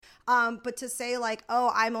But to say like,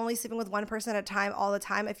 oh, I'm only sleeping with one person at a time all the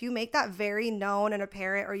time, if you make that very known and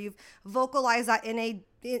apparent, or you've vocalized that in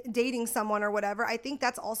dating someone or whatever, I think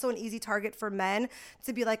that's also an easy target for men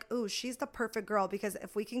to be like, oh, she's the perfect girl, because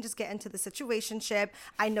if we can just get into the situationship,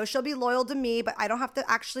 I know she'll be loyal to me, but I don't have to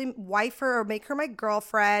actually wife her or make her my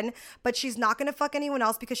girlfriend, but she's not gonna fuck anyone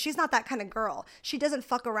else because she's not that kind of girl. She doesn't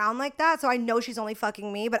fuck around like that, so I know she's only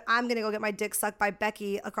fucking me, but I'm gonna go get my dick sucked by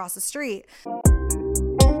Becky across the street.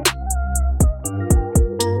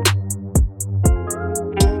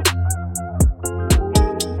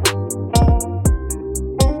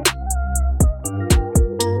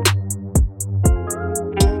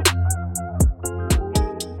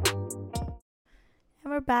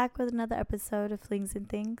 We're back with another episode of Flings and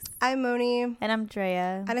Things. I'm Moni. And I'm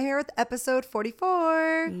Drea. And I'm here with episode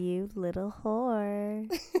 44. You little whore.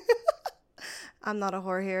 I'm not a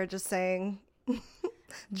whore here, just saying.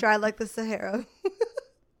 Dry like the Sahara.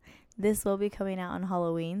 This will be coming out on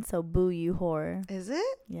Halloween, so boo you whore. Is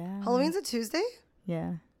it? Yeah. Halloween's a Tuesday?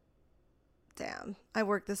 Yeah. Damn. I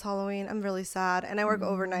work this Halloween. I'm really sad. And I work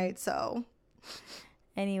overnight, so.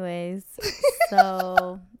 Anyways,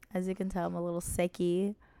 so as you can tell, I'm a little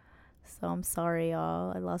sicky. So I'm sorry,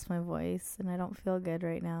 y'all. I lost my voice and I don't feel good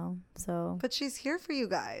right now. So. But she's here for you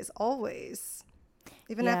guys, always.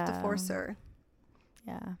 Even if I have to force her.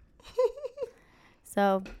 Yeah.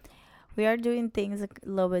 So we are doing things a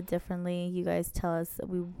little bit differently. You guys tell us that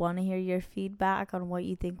we want to hear your feedback on what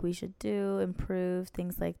you think we should do, improve,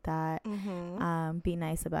 things like that. Mm-hmm. Be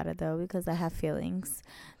nice about it though, because I have feelings.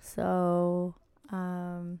 So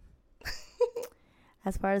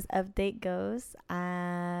as far as update goes,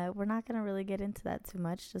 we're not going to really get into that too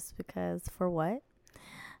much, just because for what?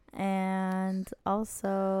 And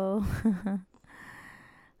also,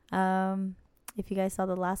 if you guys saw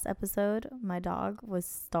the last episode, my dog was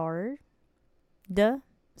starred. I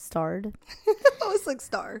was like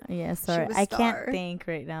star. Yeah, sorry. I can't think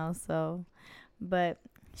right now, so. But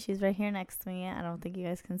she's right here next to me. I don't think you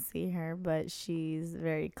guys can see her, but she's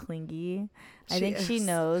very clingy. I think she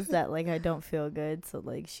knows that, like, I don't feel good, so,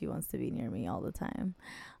 like, she wants to be near me all the time.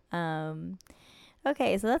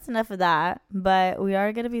 Okay, so that's enough of that. But we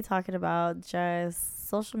are going to be talking about just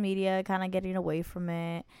social media, kind of getting away from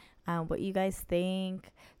it. What you guys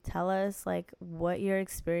think. Tell us, like, what your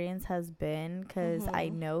experience has been, because I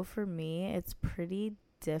know for me, it's pretty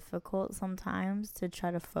difficult sometimes to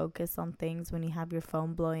try to focus on things when you have your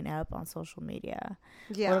phone blowing up on social media.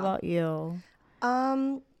 Yeah. What about you?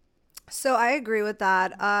 So I agree with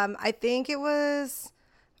that. I think it was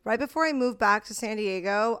right before I moved back to San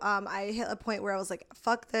Diego. I hit a point where I was like,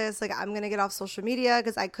 fuck this. Like, I'm going to get off social media,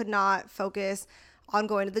 because I could not focus on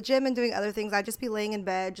going to the gym and doing other things. I'd just be laying in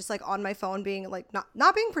bed, just like on my phone, being like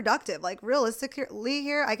not being productive. Like, realistically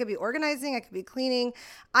here, I could be organizing, I could be cleaning,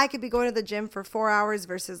 I could be going to the gym for 4 hours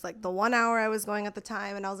versus like the 1 hour I was going at the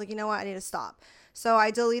time. And I was like, you know what, I need to stop. So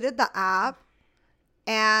I deleted the app,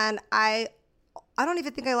 and I don't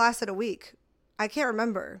even think I lasted a week. I can't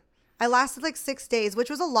remember. I lasted like 6 days, which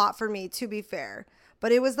was a lot for me, to be fair.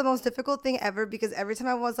 But it was the most difficult thing ever, because every time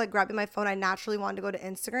I was like grabbing my phone, I naturally wanted to go to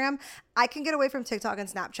Instagram. I can get away from TikTok and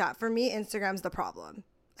Snapchat. For me, Instagram's the problem,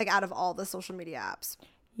 like, out of all the social media apps.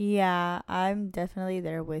 Yeah, I'm definitely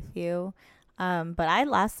there with you. But I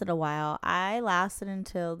lasted a while. I lasted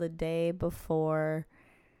until the day before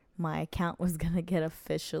my account was going to get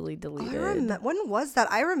officially deleted. When was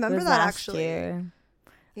that? I remember that actually. Year.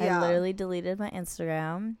 Yeah. I literally deleted my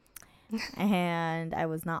Instagram. And I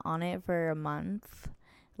was not on it for a month.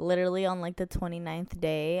 Literally on like the 29th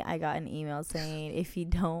day, I got an email saying, if you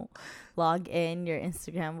don't log in, your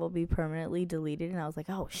Instagram will be permanently deleted. And I was like,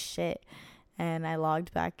 oh shit. And I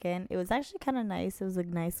logged back in. It was actually kind of nice. It was a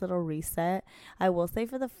nice little reset. I will say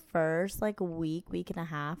for the first like week and a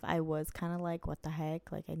half, I was kind of like, what the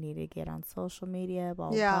heck? Like, I need to get on social media, blah,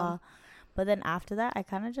 blah. But then after that, I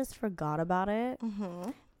kind of just forgot about it.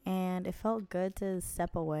 And it felt good to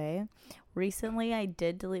step away. Recently, I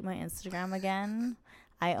did delete my Instagram again.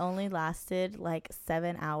 I only lasted like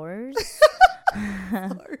 7 hours.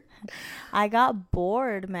 I got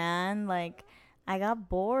bored, man. Like, I got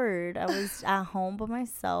bored. I was at home by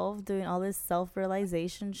myself doing all this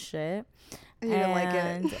self-realization shit. And you didn't like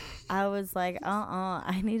it. I was like,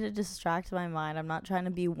 I need to distract my mind. I'm not trying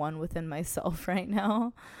to be one within myself right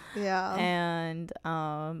now. Yeah. And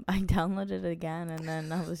I downloaded it again, and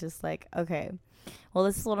then I was just like, okay, well,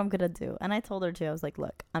 this is what I'm going to do. And I told her too, I was like,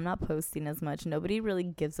 look, I'm not posting as much. Nobody really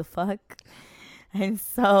gives a fuck. And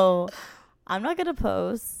so I'm not going to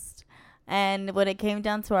post. And when it came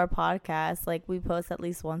down to our podcast, like, we post at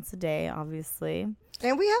least once a day, obviously.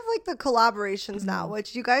 And we have like the collaborations now,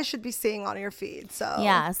 which you guys should be seeing on your feed. So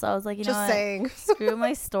yeah, so I was like, you know what? saying. Screw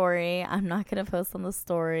my story. I'm not gonna post on the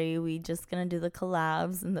story. We just gonna do the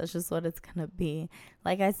collabs, and that's just what it's gonna be.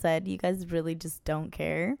 Like I said, you guys really just don't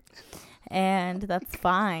care, and that's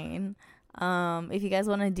fine. If you guys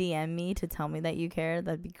want to DM me to tell me that you care,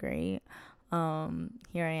 that'd be great.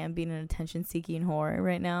 Here I am being an attention-seeking whore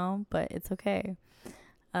right now, but it's okay.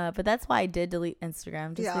 But that's why I did delete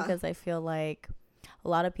Instagram, just because I feel like a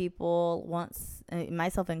lot of people want,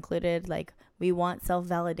 myself included, like we want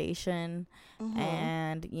self-validation,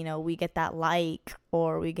 and you know, we get that like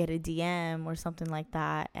or we get a DM or something like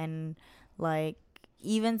that, and like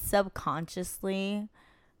even subconsciously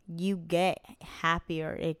you get happy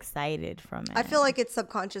or excited from it. I feel like it's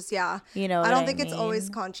subconscious, yeah. You know, I don't think it's always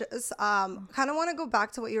conscious. Kind of want to go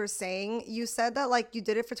back to what you were saying. You said that like you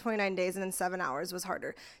did it for 29 days and then 7 hours was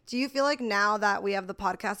harder. Do you feel like now that we have the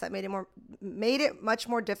podcast that made it much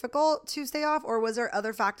more difficult to stay off, or was there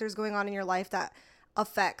other factors going on in your life that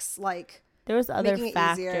affects like there was other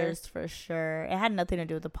factors for sure. It had nothing to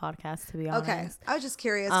do with the podcast, to be honest. Okay. I was just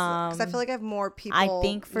curious because I feel like I have more people. I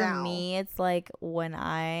think for me, it's like when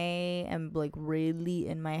I am like really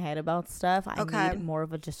in my head about stuff, I need more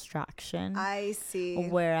of a distraction. I see.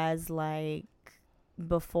 Whereas like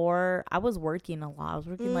before, I was working a lot. I was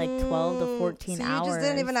working like 12 to 14 hours. You just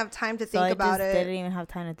didn't even have time to think about it. I didn't even have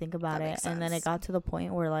time to think about it. And then it got to the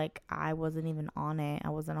point where like I wasn't even on it. I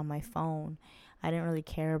wasn't on my phone. I didn't really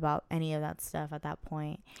care about any of that stuff at that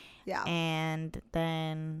point. Yeah. And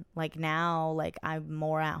then like now, like I'm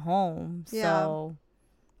more at home. Yeah. So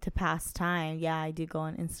to pass time, yeah, I do go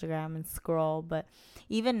on Instagram and scroll. But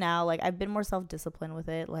even now, like I've been more self-disciplined with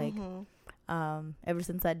it. Like ever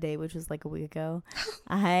since that day, which was like a week ago,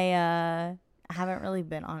 I haven't really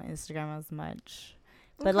been on Instagram as much.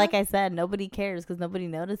 But like I said, nobody cares because nobody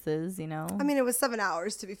notices, you know? I mean, it was 7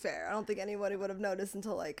 hours, to be fair. I don't think anybody would have noticed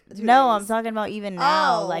until like 2 days. I'm talking about even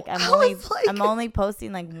now. Like I'm only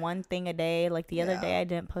posting like one thing a day. Like the other day I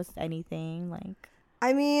didn't post anything. Like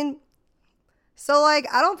I mean, so like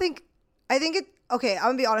I think okay, I'm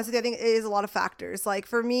gonna be honest with you. I think it is a lot of factors. Like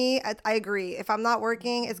for me, I agree. If I'm not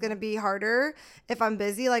working, it's gonna be harder. If I'm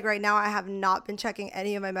busy, like right now, I have not been checking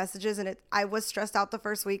any of my messages, and I was stressed out the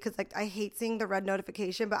first week because like I hate seeing the red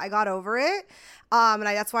notification, but I got over it. And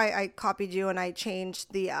that's why I copied you and I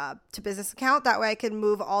changed the to business account. That way, I can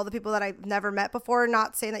move all the people that I've never met before.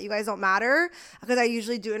 Not saying that you guys don't matter, because I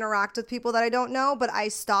usually do interact with people that I don't know, but I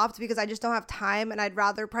stopped because I just don't have time, and I'd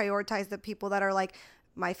rather prioritize the people that are like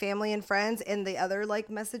my family and friends in the other like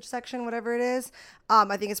message section, whatever it is.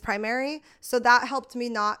 I think it's primary. So that helped me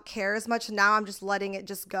not care as much. Now I'm just letting it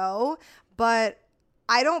just go. But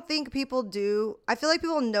I don't think people do. I feel like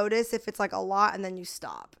people notice if it's like a lot and then you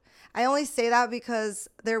stop. I only say that because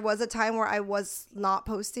there was a time where I was not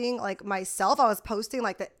posting like myself. I was posting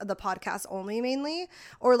like the podcast only mainly,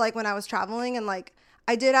 or like when I was traveling, and like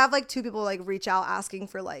I did have like 2 people like reach out asking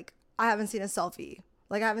for like, I haven't seen a selfie.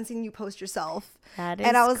 Like, I haven't seen you post yourself. That is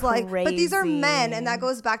and I was crazy. Like, but these are men. And that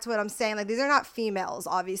goes back to what I'm saying. Like, these are not females,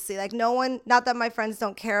 obviously. Like, no one, not that my friends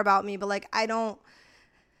don't care about me, but like,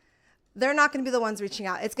 they're not going to be the ones reaching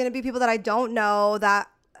out. It's going to be people that I don't know that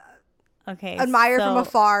admire from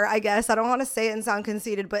afar, I guess. I don't want to say it and sound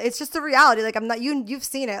conceited, but it's just the reality. Like, I'm not, you've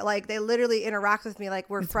seen it. Like, they literally interact with me like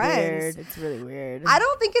we're friends. Weird. It's really weird. I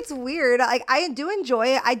don't think it's weird. Like, I do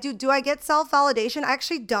enjoy it. Do I get self-validation? I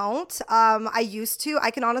actually don't. I used to.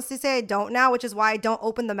 I can honestly say I don't now, which is why I don't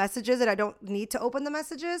open the messages, and I don't need to open the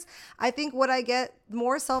messages. I think what I get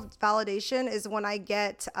more self-validation is when I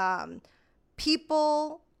get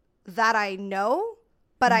people that I know,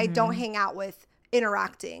 but I don't hang out with,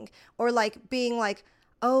 interacting, or like being like,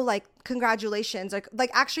 oh, like congratulations,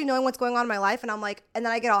 like actually knowing what's going on in my life, and I'm like, and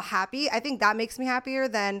then I get all happy. I think that makes me happier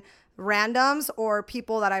than randoms or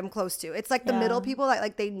people that I'm close to. It's like the middle people that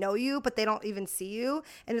like they know you but they don't even see you,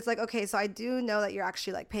 and it's like, okay, so I do know that you're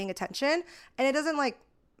actually like paying attention, and it doesn't like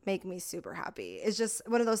make me super happy. It's just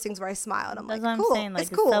one of those things where I smile and I'm like, cool. I'm saying, like,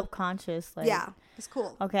 it's cool. Subconscious, like, yeah, it's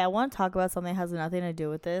cool. Okay, I want to talk about something that has nothing to do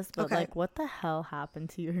with this, but like, what the hell happened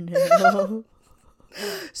to your nail?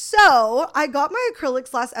 So I got my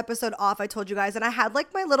acrylics last episode off, I told you guys, and I had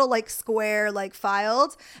like my little like square like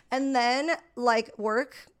filed, and then like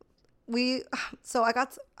work, I don't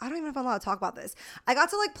even know if I'm allowed to talk about this. I got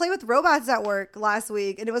to like play with robots at work last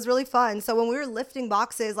week, and it was really fun. So when we were lifting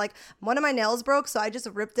boxes, like one of my nails broke, so I just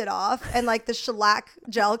ripped it off, and like the shellac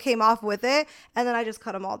gel came off with it, and then I just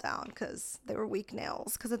cut them all down because they were weak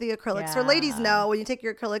nails because of the acrylics. Yeah. So ladies know when you take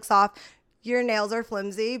your acrylics off, your nails are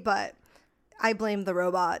flimsy, but I blame the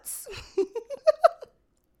robots. We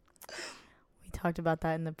talked about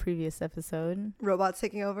that in the previous episode. Robots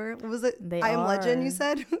taking over. What was it? They I Am Legend, you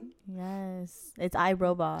said? Yes. It's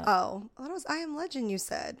iRobot. Oh. I thought it was I Am Legend, you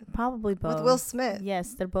said. Probably both. With Will Smith.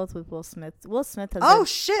 Yes, they're both with Will Smith. Will Smith has Oh,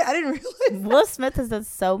 shit. I didn't realize Will Smith has done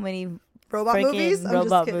so many robot movies?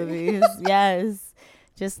 Robot movies. Yes.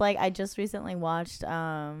 Just like I just recently watched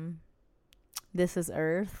This Is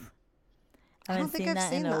Earth. I haven't seen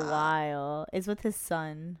that in a while. It's with his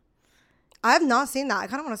son. I have not seen that. I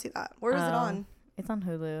kind of want to see that. Where is it on? It's on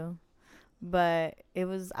Hulu. But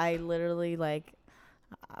I literally like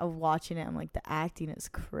watching it. I'm like, the acting is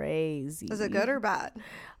crazy. Is it good or bad?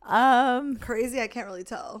 Crazy, I can't really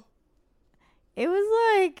tell. It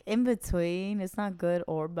was like in between. It's not good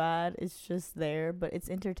or bad. It's just there, but it's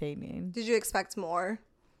entertaining. Did you expect more?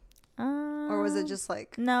 Or was it just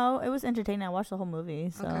like... No, it was entertaining. I watched the whole movie.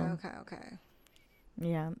 So. Okay.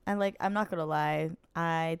 Yeah. And like, I'm not going to lie.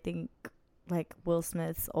 I think like Will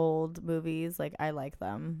Smith's old movies, like I like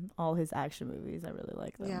them. All his action movies, I really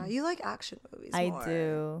like them. Yeah, you like action movies I more.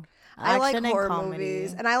 do. I like Action horror and comedy.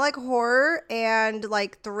 movies. And I like horror and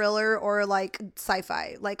like thriller or like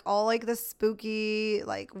sci-fi. Like all like the spooky,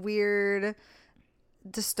 like weird,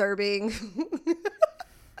 disturbing.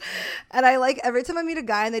 And I like every time I meet a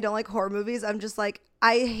guy and they don't like horror movies, I'm just like,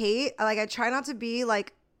 I try not to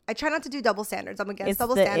do double standards. I'm against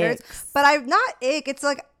double standards. Icks. But I'm not ick. It's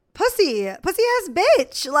like pussy ass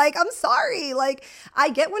bitch. Like, I'm sorry. Like, I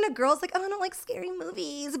get when a girl's like, oh, I don't like scary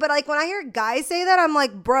movies. But like when I hear guys say that, I'm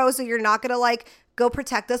like, bro, so you're not gonna like go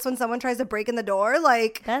protect us when someone tries to break in the door?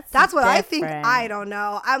 Like, that's what different. I think. I don't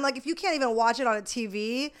know. I'm like, if you can't even watch it on a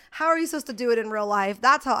TV, how are you supposed to do it in real life?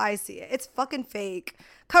 That's how I see it. It's fucking fake.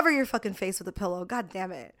 Cover your fucking face with a pillow. God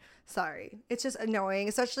damn it. Sorry. It's just annoying,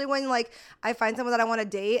 especially when like I find someone that I want to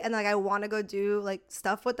date and like I want to go do like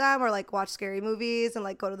stuff with them or like watch scary movies and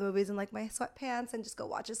like go to the movies in like my sweatpants and just go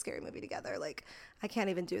watch a scary movie together. Like, I can't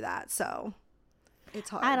even do that. So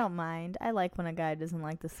it's hard. I don't mind. I like when a guy doesn't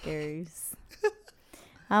like the scaries.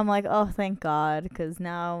 I'm like, oh, thank God, because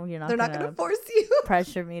now they're not gonna force you.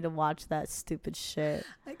 Pressure me to watch that stupid shit.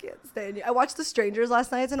 I can't stand you. I watched The Strangers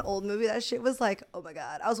last night. It's an old movie. That shit was like, oh my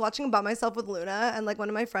God. I was watching by myself with Luna, and like one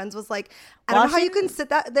of my friends was like, I don't know how you can sit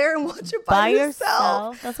there and watch it by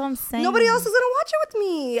yourself. That's what I'm saying. Nobody else is gonna watch it with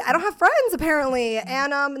me. I don't have friends apparently,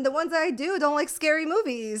 and the ones that I do don't like scary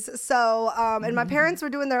movies. So and my parents were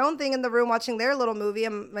doing their own thing in the room watching their little movie,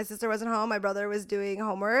 and my sister wasn't home. My brother was doing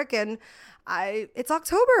homework, and it's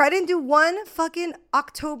October. I didn't do one fucking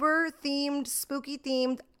October themed, spooky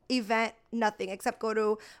themed event, nothing, except go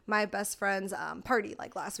to my best friend's party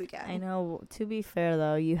like last weekend. I know. To be fair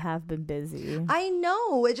though, you have been busy. I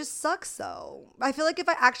know. It just sucks though. I feel like if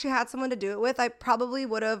I actually had someone to do it with, I probably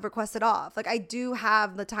would have requested off. Like, I do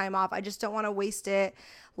have the time off. I just don't want to waste it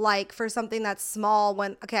like for something that's small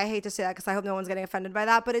when, okay, I hate to say that because I hope no one's getting offended by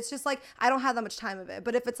that, but it's just like I don't have that much time of it.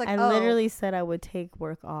 But if it's like, I literally said I would take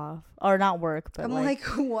work off, or not work, but I'm like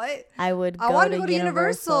what? I would go want to go to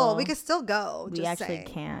Universal. We could still go. We actually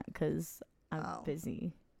can't because I'm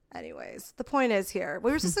busy. Anyways, the point is here,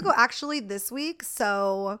 we were supposed to go actually this week,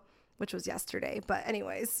 so which was yesterday, but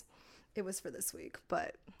anyways, it was for this week.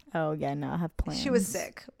 But oh yeah, no, I have plans. She was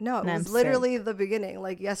sick. No, it was literally the beginning,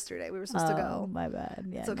 like yesterday. We were supposed to go. My bad.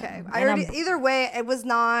 Yeah, it's okay. No. Either way, it was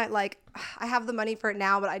not like I have the money for it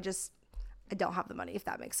now, but I don't have the money, if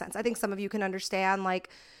that makes sense. I think some of you can understand, like,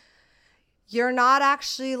 you're not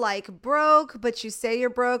actually like broke, but you say you're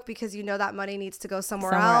broke because you know that money needs to go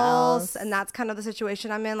somewhere else. And that's kind of the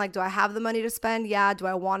situation I'm in. Like, do I have the money to spend? Yeah. Do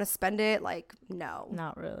I want to spend it? Like, no.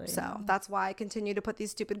 Not really. So that's why I continue to put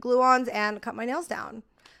these stupid glue-ons and cut my nails down.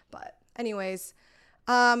 But anyways,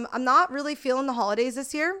 I'm not really feeling the holidays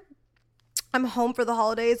this year. I'm home for the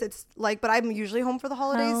holidays. It's like, but I'm usually home for the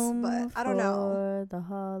holidays, but I don't know. For the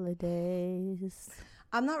holidays.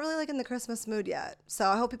 I'm not really like in the Christmas mood yet. So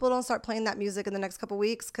I hope people don't start playing that music in the next couple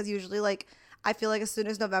weeks, because usually like I feel like as soon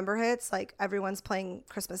as November hits, like everyone's playing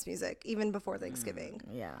Christmas music even before Thanksgiving.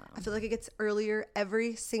 Yeah. I feel like it gets earlier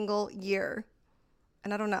every single year.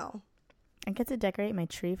 And I don't know. I get to decorate my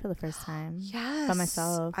tree for the first time. Yes. By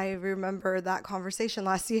myself. I remember that conversation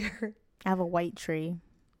last year. I have a white tree.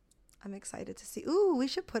 I'm excited to see. Ooh, we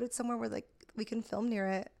should put it somewhere where like we can film near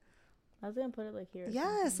it. I was going to put it like here.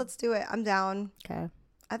 Yes, let's do it. I'm down. Okay.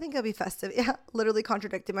 I think it'll be festive. Yeah, literally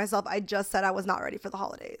contradicting myself. I just said I was not ready for the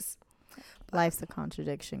holidays. But life's a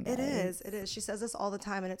contradiction, guys. It is. She says this all the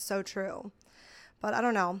time, and it's so true. But I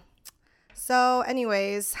don't know. So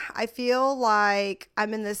anyways, I feel like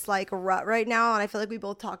I'm in this like rut right now, and I feel like we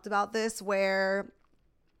both talked about this, where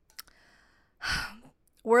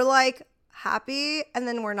we're like happy and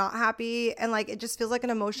then we're not happy, and like it just feels like an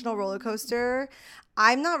emotional roller coaster.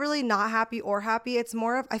 I'm not really not happy or happy. It's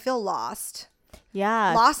more of I feel lost.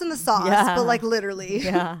 Yeah. Lost in the sauce, but like literally.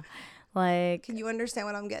 Yeah. Like, can you understand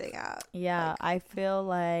what I'm getting at? Yeah, like, I feel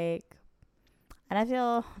like, and I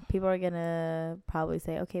feel people are gonna probably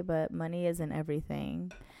say, okay, but money isn't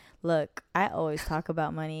everything. Look, I always talk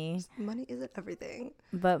about money. Money isn't everything.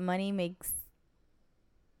 But money makes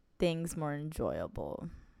things more enjoyable.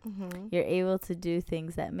 Mm-hmm. You're able to do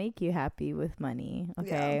things that make you happy with money.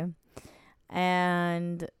 Okay. Yeah.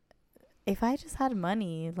 And if I just had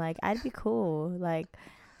money, like, I'd be cool. Like,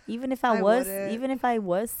 even if I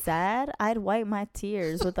was sad, I'd wipe my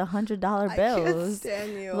tears with $100 bills. I can't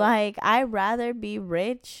stand you. Like, I'd rather be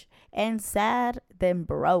rich and sad than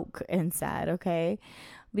broke and sad, okay?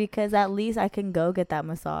 Because at least I can go get that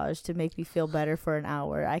massage to make me feel better for an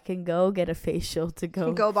hour. I can go get a facial to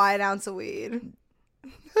go buy an ounce of weed.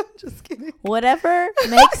 Just kidding. Whatever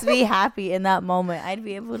makes me happy in that moment, I'd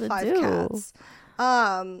be able to 5 do. cats.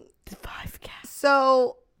 5 cats.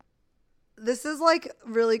 So this is like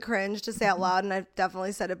really cringe to say out loud, and I've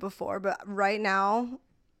definitely said it before, but right now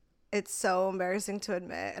it's so embarrassing to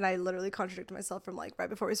admit, and I literally contradicted myself from like right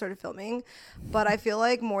before we started filming, but I feel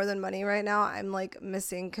like more than money right now, I'm like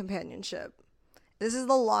missing companionship. This is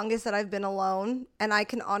the longest that I've been alone, and I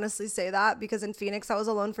can honestly say that because in Phoenix I was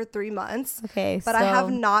alone for 3 months. Okay, but I have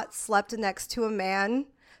not slept next to a man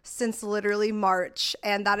since literally March,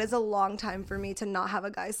 and that is a long time for me to not have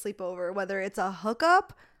a guy sleep over, whether it's a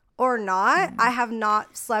hookup or not. I have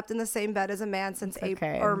not slept in the same bed as a man since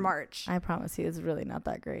April or March. I promise you, it's really not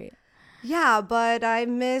that great. Yeah, but I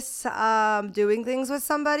miss doing things with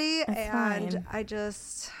somebody, it's and fine.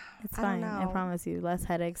 it's fine. I promise you, less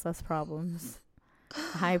headaches, less problems.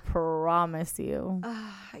 I promise you.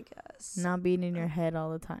 I guess not being in your head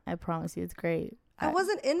all the time. I promise you, it's great. I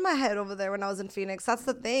wasn't in my head over there when I was in Phoenix. That's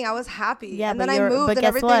the thing. I was happy. Yeah, and then I moved and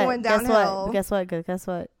everything went downhill. Guess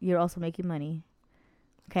what? You're also making money.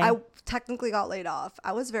 Okay. I technically got laid off.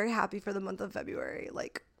 I was very happy for the month of February.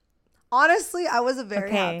 Like, honestly, I was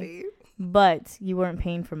very happy. But you weren't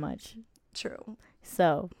paying for much. True.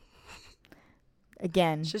 So,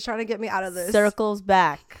 again. She's trying to get me out of this. Circles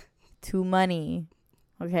back to money.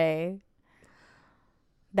 Okay?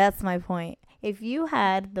 That's my point. If you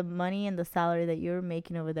had the money and the salary that you were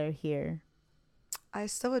making over there here, I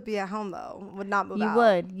still would be at home, though. Would not move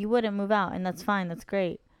out. You wouldn't move out, and that's fine. That's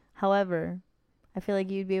great. However, I feel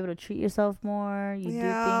like you'd be able to treat yourself more. You'd do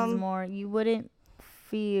things more. You wouldn't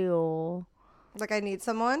feel like I need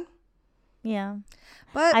someone. Yeah.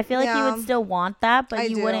 But I feel like you would still want that, but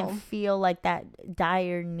you wouldn't feel like that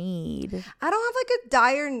dire need. I don't have like a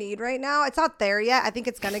dire need right now. It's not there yet. I think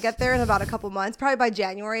it's going to get there in about a couple months, probably by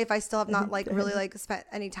January, if I still have not like really like spent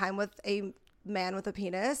any time with a man with a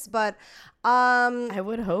penis. But I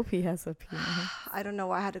would hope he has a penis. I don't know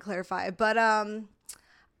why I had to clarify, but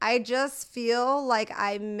I just feel like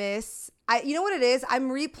I miss, you know what it is? I'm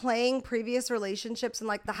replaying previous relationships and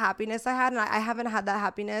like the happiness I had, and I haven't had that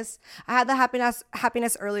happiness. I had the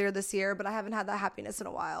happiness earlier this year, but I haven't had that happiness in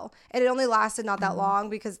a while. And it only lasted not that long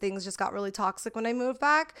because things just got really toxic when I moved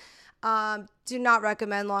back. Do not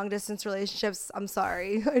recommend long distance relationships. I'm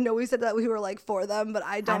sorry. I know we said that we were like for them, but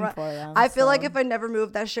I don't. I'm for them, I feel like if I never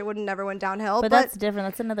moved, that shit would never went downhill. But that's different.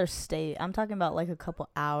 That's another state. I'm talking about like a couple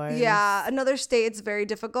hours. Yeah, another state. It's very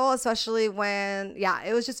difficult, especially when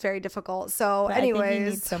it was just very difficult. So, but anyways, I think you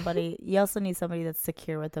need somebody. You also need somebody that's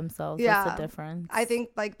secure with themselves. Yeah, that's the difference. I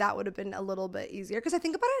think like that would have been a little bit easier because I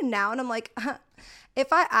think about it now and I'm like,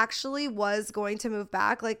 if I actually was going to move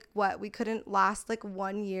back, like we couldn't last like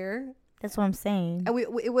 1 year. That's what I'm saying. And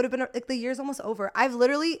it would have been like the year's almost over.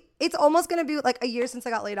 It's almost going to be like a year since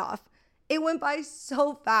I got laid off. It went by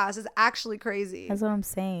so fast. It's actually crazy. That's what I'm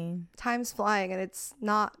saying. Time's flying and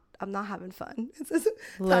I'm not having fun.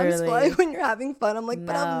 Time's flying when you're having fun. I'm like,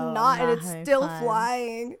 but I'm not and it's still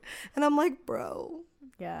flying. And I'm like, bro.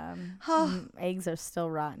 Yeah. Eggs are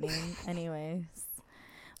still rotting anyways.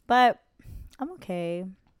 But I'm okay.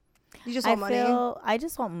 You just want money? I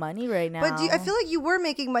just want money right now. But I feel like you were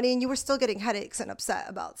making money and you were still getting headaches and upset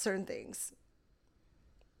about certain things.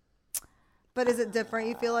 But is it different?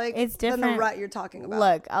 You feel like it's different than the rut you're talking about?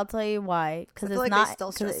 Look, I'll tell you why. Because it's like not.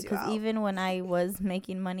 Because even when I was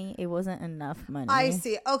making money, it wasn't enough money. I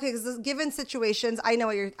see. Okay, because given situations, I know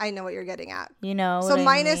what you're getting at. You know. So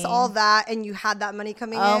minus all that, and you had that money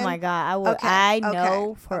coming in. Oh my god! I would. Okay. I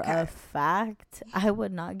know for a fact I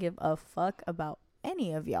would not give a fuck about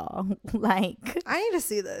any of y'all. Like, I need to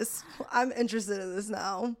see this. I'm interested in this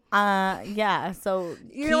now. Yeah, so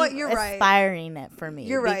you know what, you're right, aspiring it for me.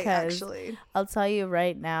 You're right, actually. I'll tell you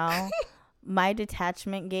right now, my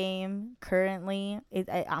detachment game currently,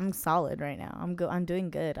 I'm solid right now. I'm doing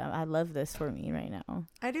good. I love this for me right now.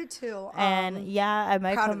 I do too. And yeah, I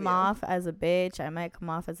might come off as a bitch. I might come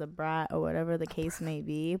off as a brat or whatever the case may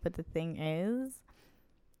be. But the thing is,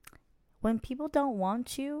 when people don't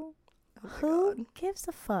want you, who gives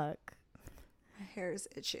a fuck? My hair is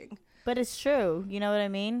itching. But it's true. You know what I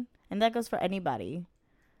mean? And that goes for anybody.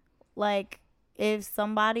 Like, if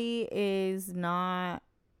somebody is not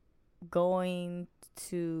going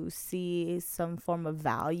to see some form of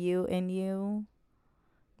value in you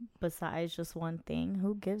besides just one thing,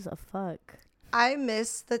 who gives a fuck? I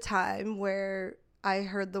miss the time where I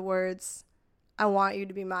heard the words, I want you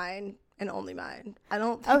to be mine and only mine. I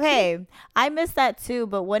don't think I miss that too,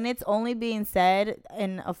 but when it's only being said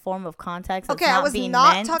in a form of context, okay, I was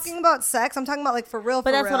not talking about sex. I'm talking about like for real.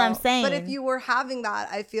 But that's what I'm saying. But if you were having that,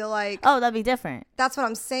 I feel like that'd be different. That's what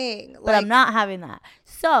I'm saying. But I'm not having that.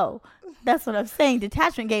 So that's what I'm saying.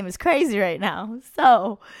 Detachment game is crazy right now.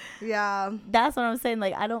 So yeah, that's what I'm saying.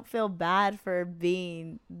 Like, I don't feel bad for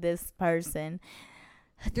being this person.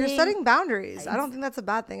 You're setting boundaries. I don't think that's a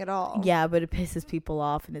bad thing at all. Yeah, but it pisses people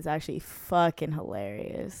off and it's actually fucking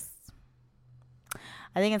hilarious.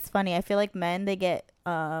 I think it's funny. I feel like men, they get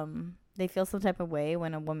they feel some type of way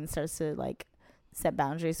when a woman starts to like set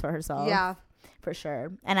boundaries for herself. Yeah, for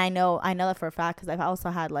sure. And I know that for a fact because I've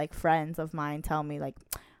also had like friends of mine tell me like,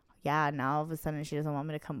 yeah, now all of a sudden she doesn't want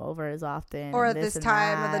me to come over as often. Or at this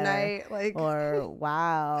time of the night. Or,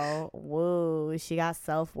 wow, whoa, she got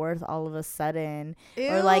self-worth all of a sudden. Ew,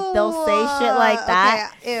 or like they'll say shit like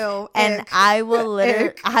that. Okay, ew. And I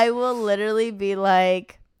will literally be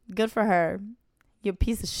like, good for her. You're a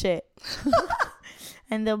piece of shit.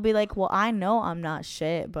 And they'll be like, well, I know I'm not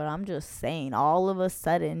shit, but I'm just saying all of a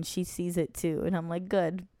sudden she sees it too. And I'm like,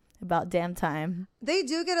 good. About damn time. They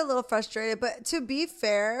do get a little frustrated, but to be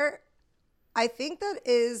fair, I think that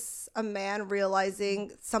is a man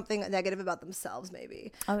realizing something negative about themselves,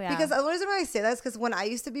 maybe. Oh, yeah. Because the only reason why I say that is because when I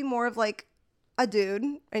used to be more of like a dude,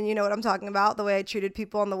 and you know what I'm talking about, the way I treated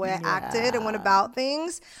people and the way I acted and went about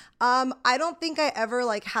things, I don't think I ever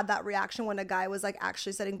like had that reaction when a guy was like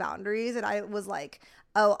actually setting boundaries and I was like,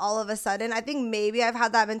 oh, all of a sudden. I think maybe I've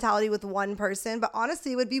had that mentality with one person, but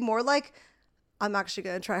honestly it would be more like, I'm actually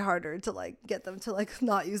going to try harder to like get them to like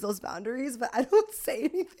not use those boundaries, but I don't say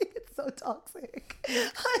anything. It's so toxic.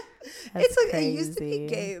 It's like crazy. It used to be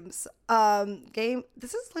games.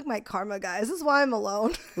 This is like my karma, guys. This is why I'm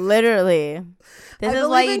alone. Literally. This is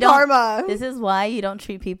why you don't karma. This is why you don't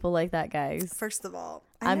treat people like that, guys. First of all,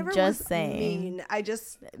 I'm just saying. Mean. I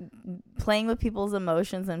just playing with people's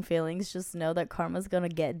emotions and feelings. Just know that karma's gonna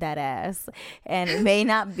get that ass, and it may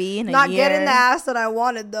not be in a year. Not getting the ass that I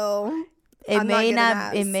wanted though. It may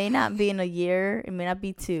not be in a year. It may not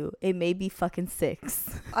be 2. It may be fucking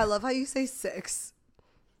 6. I love how you say 6.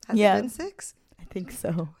 Has it been 6? I think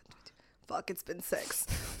so. Fuck, it's been 6.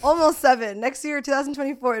 Almost 7. Next year,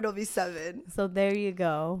 2024, it'll be 7. So there you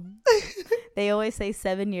go. They always say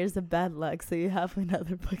 7 years of bad luck, so you have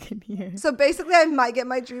another fucking year. So basically, I might get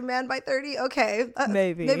my dream man by 30. Okay.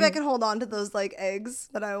 Maybe I can hold on to those like eggs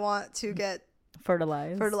that I want to get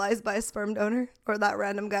fertilized by a sperm donor or that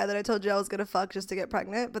random guy that I told you I was gonna fuck just to get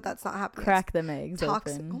pregnant, but that's not happening. Crack them eggs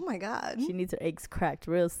open. Oh my god, she needs her eggs cracked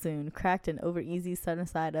real soon. Cracked and over easy,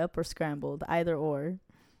 side up or scrambled, either or.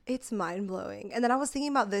 It's mind-blowing. And then I was thinking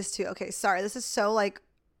about this too. Okay, sorry, this is so like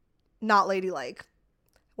not ladylike.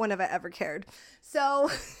 When have I ever cared? So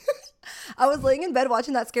I was laying in bed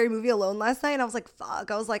watching that scary movie Alone last night and I was like, fuck.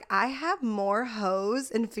 I was like, I have more hoes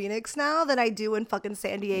in Phoenix now than I do in fucking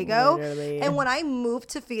San Diego. Literally. And when I moved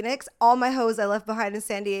to Phoenix, all my hoes I left behind in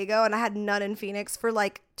San Diego and I had none in Phoenix for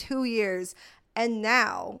like 2 years. And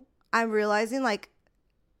now I'm realizing like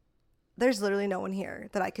there's literally no one here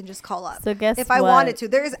that I can just call up. So guess if I wanted to,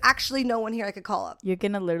 there is actually no one here I could call up. You're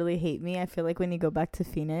gonna literally hate me. I feel like when you go back to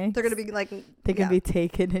Phoenix, they're gonna be like, they're gonna be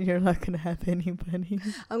taken, and you're not gonna have anybody.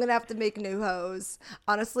 I'm gonna have to make new hoes.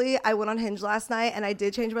 Honestly, I went on Hinge last night, and I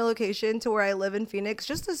did change my location to where I live in Phoenix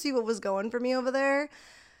just to see what was going for me over there.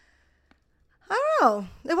 I don't know.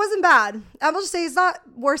 It wasn't bad. I will just say it's not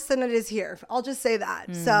worse than it is here. I'll just say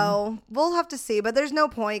that. So we'll have to see. But there's no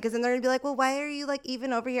point because then they're going to be like, well, why are you like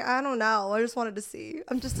even over here? I don't know. I just wanted to see.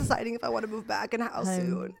 I'm just deciding if I want to move back and how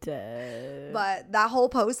soon. Dead. But that whole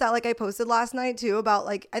post that like I posted last night too about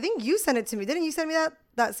like, I think you sent it to me. Didn't you send me that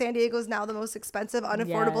that San Diego is now the most expensive,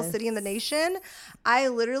 unaffordable city in the nation. I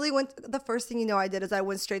literally the first thing I did is I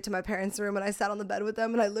went straight to my parents' room and I sat on the bed with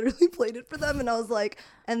them and I literally played it for them. And I was like,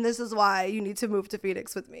 and this is why you need to move to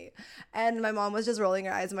Phoenix with me. And my mom was just rolling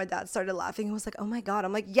her eyes and my dad started laughing and was like, oh my God.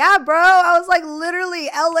 I'm like, yeah, bro. I was like, literally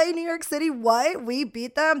LA, New York City. What? We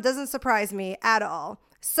beat them. Doesn't surprise me at all.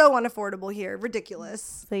 So unaffordable here.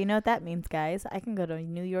 Ridiculous. So you know what that means, guys. I can go to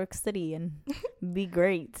New York City and be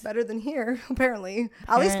great. Better than here, apparently.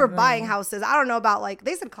 At least for buying houses. I don't know about, like,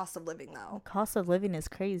 they said cost of living, though. Cost of living is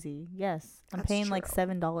crazy. Yes. I'm paying like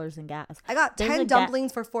 $7 in gas. I got 10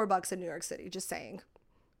 dumplings for $4 in New York City. Just saying.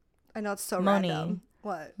 I know it's so random.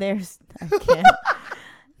 What? I can't.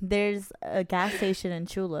 There's a gas station in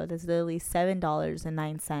Chula that's literally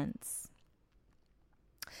 $7.09.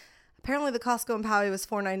 Apparently the Costco in Poway was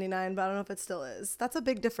 $4.99, but I don't know if it still is. That's a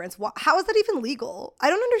big difference. How is that even legal? I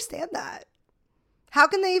don't understand that. How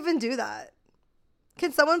can they even do that?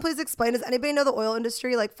 Can someone please explain? Does anybody know the oil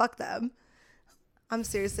industry? Like, fuck them. I'm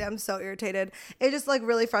so irritated. It's just like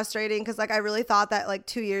really frustrating because like I really thought that like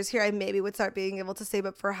 2 years here I maybe would start being able to save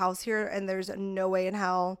up for a house here, and there's no way in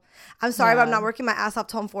hell. I'm sorry, but I'm not working my ass off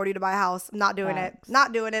till I'm 40 to buy a house. I'm not doing it.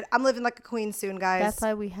 Not doing it. I'm living like a queen soon, guys. That's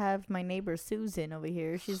why we have my neighbor Susan over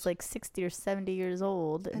here. She's like 60 or 70 years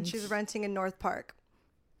old. And she's renting in North Park.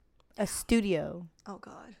 A studio. Oh,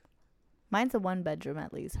 God. Mine's a 1-bedroom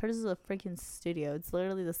at least. Hers is a freaking studio. It's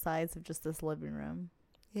literally the size of just this living room.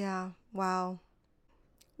 Yeah. Wow.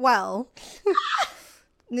 Well,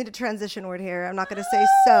 need a transition word here. I'm not going to say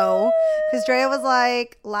so because Drea was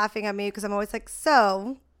like laughing at me because I'm always like,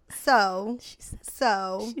 so. She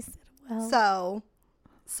said, well.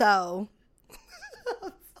 So.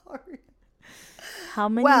 I'm sorry. How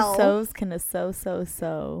many so's can a so?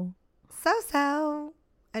 So.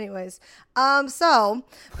 Anyways, so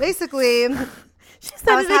basically, she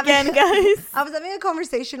said it again, guys. I was having a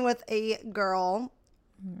conversation with a girl.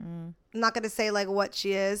 I'm not going to say like what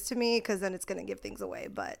she is to me because then it's going to give things away,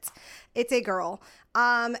 but it's a girl.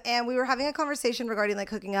 And we were having a conversation regarding like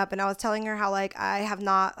hooking up, and I was telling her how like I have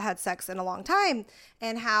not had sex in a long time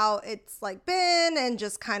and how it's like been and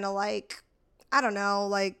just kind of like, I don't know,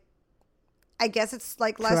 like I guess it's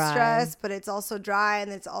like less stress, but it's also dry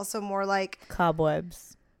and it's also more like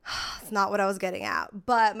cobwebs. It's not what I was getting at.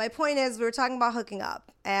 But my point is we were talking about hooking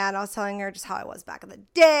up, and I was telling her just how I was back in the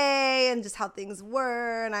day and just how things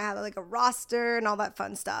were, and I had like a roster and all that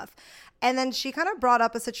fun stuff. And then she kind of brought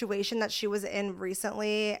up a situation that she was in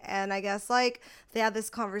recently, and I guess like they had this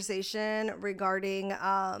conversation regarding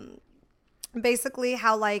basically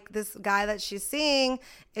how like this guy that she's seeing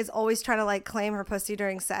is always trying to like claim her pussy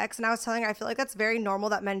during sex. And I was telling her I feel like that's very normal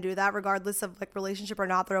that men do that regardless of like relationship or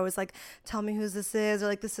not. They're always like, tell me whose this is, or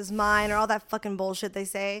like this is mine, or all that fucking bullshit they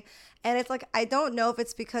say. And it's like, I don't know if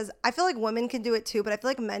it's because I feel like women can do it too, but I feel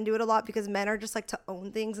like men do it a lot because men are just like to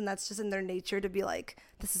own things, and that's just in their nature to be like,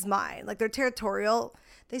 this is mine. Like they're territorial.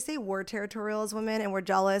 They say we're territorial as women and we're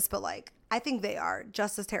jealous, but like I think they are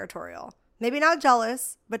just as territorial. Maybe not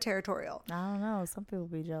jealous, but territorial. I don't know. Some people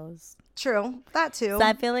be jealous. True. That too. So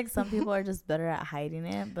I feel like some people are just better at hiding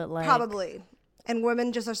it, but like probably. And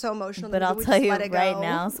women just are so emotional. But I'll tell you right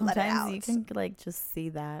now, sometimes you can like just see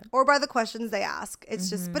that. Or by the questions they ask. It's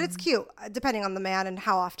just, but it's cute, depending on the man and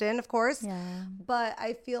how often, of course. Yeah. But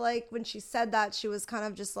I feel like when she said that, she was kind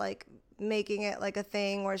of just like making it like a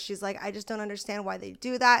thing where she's like, I just don't understand why they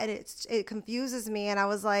do that. And it confuses me. And I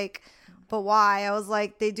was like, but why? I was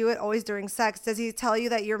like, they do it always during sex. Does he tell you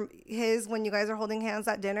that you're his when you guys are holding hands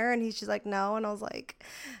at dinner? And she's like, no. And I was like,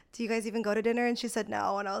 do you guys even go to dinner? And she said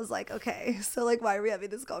no. And I was like, okay, so like, why are we having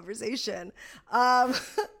this conversation? And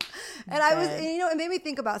I was, and, you know, it made me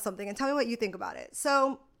think about something, and tell me what you think about it.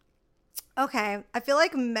 So, okay, I feel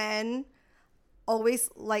like men always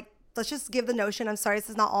like, let's just give the notion, I'm sorry, this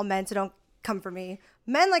is not all men, so don't come for me.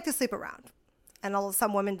 Men like to sleep around. And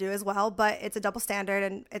some women do as well, but it's a double standard,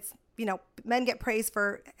 and it's, you know, men get praised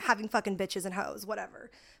for having fucking bitches and hoes, whatever.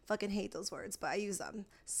 Fucking hate those words, but I use them.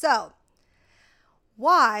 So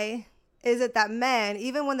why is it that men,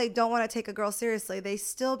 even when they don't want to take a girl seriously, they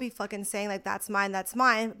still be fucking saying like, that's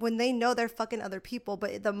mine, when they know they're fucking other people?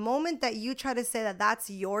 But the moment that you try to say that that's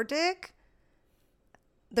your dick,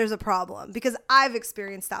 there's a problem. Because I've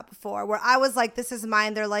experienced that before where I was like, this is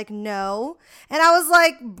mine. They're like, no. And I was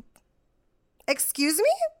like, excuse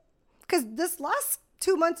me? Because this last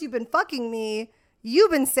 2 months you've been fucking me,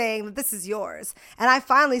 you've been saying that this is yours. And I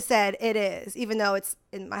finally said it is, even though it's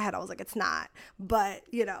in my head, I was like, it's not. But,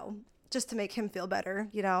 you know, just to make him feel better,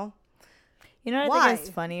 you know? You know what I think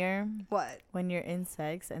is funnier? What? When you're in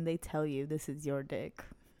sex and they tell you this is your dick.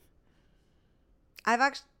 I've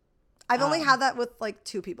only had that with like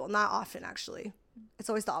 2 people, not often actually. It's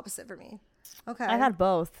always the opposite for me. Okay. I've had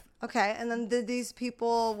both. Okay, and then did these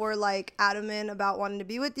people were like adamant about wanting to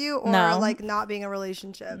be with you, or No. like not being a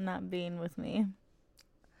relationship? Not being with me.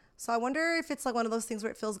 So I wonder if it's like one of those things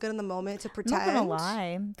where it feels good in the moment to pretend. I'm not gonna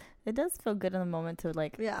lie, it does feel good in the moment to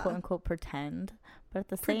like quote unquote pretend, but at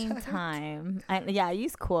the same time, I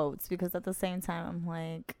use quotes because at the same time I'm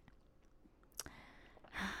like,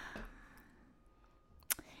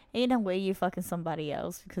 ain't no way you fucking somebody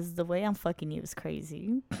else because the way I'm fucking you is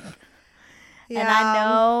crazy. Yeah. And I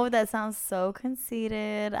know that sounds so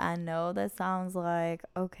conceited. I know that sounds like,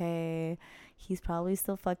 okay, he's probably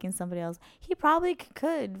still fucking somebody else. He probably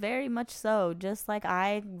could, very much so. Just like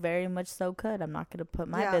I very much so could. I'm not going to put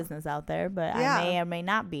my business out there, but I may or may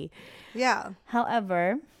not be. Yeah.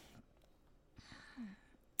 However,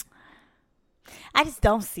 I just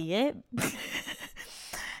don't see it.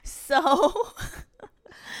 So...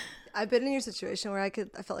 I've been in your situation where I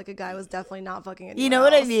felt like a guy was definitely not fucking anyone You know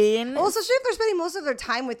else. what I mean? Well, especially if they're spending most of their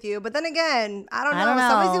time with you. But then again, I don't know.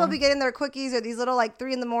 Some of these people be getting their quickies or these little like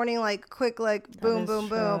 3 a.m, like quick, like boom, boom,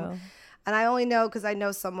 true. Boom. And I only know because I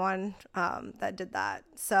know someone that did that.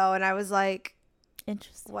 So, and I was like,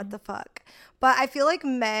 interesting. What the fuck? But I feel like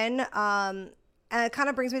men, and it kind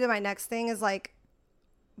of brings me to my next thing is like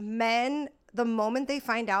men, the moment they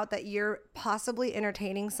find out that you're possibly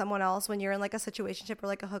entertaining someone else when you're in like a situationship or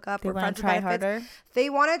like a hookup or friends with benefits, they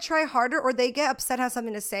want to try harder, or they get upset, have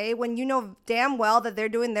something to say when you know damn well that they're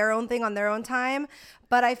doing their own thing on their own time.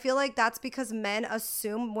 But I feel like that's because men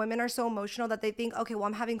assume women are so emotional that they think, okay, well,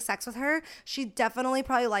 I'm having sex with her. She definitely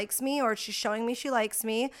probably likes me, or she's showing me she likes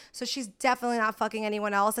me. So she's definitely not fucking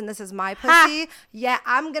anyone else. And this is my pussy. Yeah,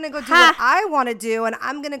 I'm going to go do what I want to do. And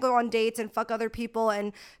I'm going to go on dates and fuck other people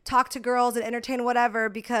and talk to girls and entertain whatever.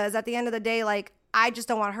 Because at the end of the day, like, I just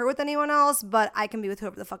don't want her with anyone else, but I can be with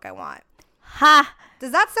whoever the fuck I want. Ha!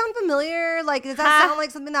 Does that sound familiar? Like, does that sound like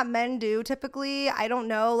something that men do typically? I don't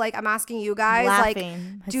know. Like, I'm asking you guys.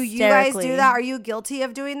 Laughing, like, do you guys do that? Are you guilty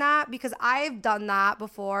of doing that? Because I've done that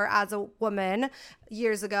before as a woman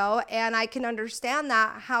years ago, and I can understand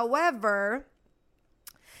that. However,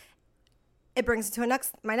 it brings me to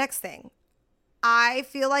my next thing. I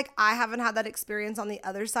feel like I haven't had that experience on the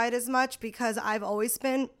other side as much because I've always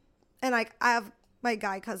been, and like I have my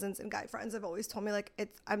guy cousins and guy friends have always told me like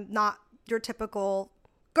I'm not your typical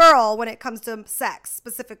girl when it comes to sex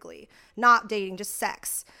specifically, not dating, just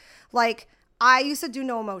sex. Like I used to do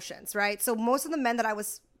no emotions, right? So most of the men that I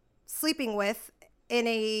was sleeping with in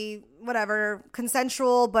a whatever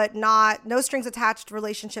consensual but not no strings attached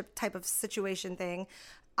relationship type of situation thing,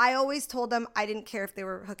 I always told them I didn't care if they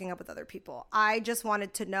were hooking up with other people. I just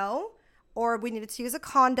wanted to know, or we needed to use a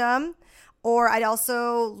condom, or I'd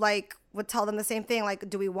also like would tell them the same thing. Like,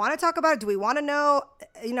 do we want to talk about it? Do we want to know?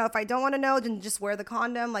 You know, if I don't want to know, then just wear the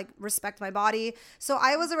condom, like respect my body. So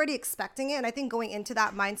I was already expecting it. And I think going into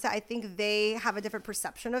that mindset, I think they have a different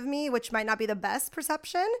perception of me, which might not be the best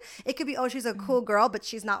perception. It could be, oh, she's a cool girl, but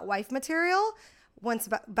she's not wife material. Once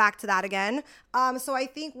back to that again. So I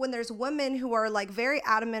think when there's women who are like very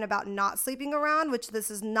adamant about not sleeping around, which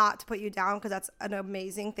this is not to put you down because that's an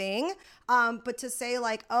amazing thing. But to say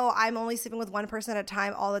like, oh, I'm only sleeping with one person at a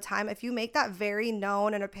time all the time. If you make that very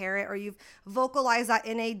known and apparent, or you've vocalized that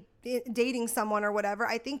in dating someone or whatever,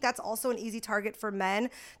 I think that's also an easy target for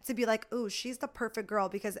men to be like, ooh, she's the perfect girl,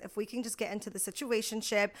 because if we can just get into the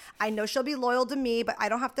situationship, I know she'll be loyal to me, but I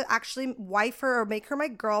don't have to actually wife her or make her my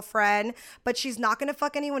girlfriend, but she's not gonna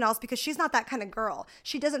fuck anyone else because she's not that kind of girl.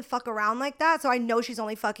 She doesn't fuck around like that, so I know she's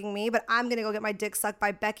only fucking me, but I'm gonna go get my dick sucked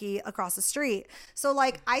by Becky across the street. So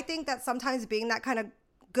like, I think that sometimes being that kind of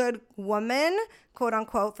good woman, quote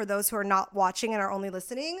unquote, for those who are not watching and are only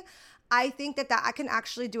listening, I think that I can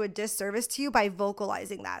actually do a disservice to you by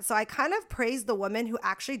vocalizing that. So I kind of praise the women who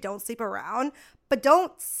actually don't sleep around, but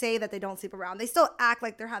don't say that they don't sleep around. They still act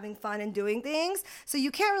like they're having fun and doing things. So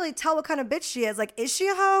you can't really tell what kind of bitch she is. Like, is she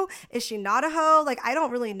a hoe? Is she not a hoe? Like, I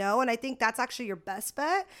don't really know. And I think that's actually your best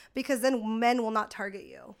bet, because then men will not target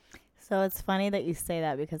you. So it's funny that you say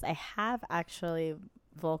that, because I have actually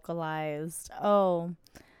vocalized, oh,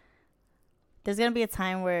 there's going to be a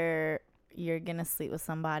time where you're going to sleep with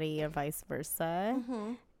somebody or vice versa.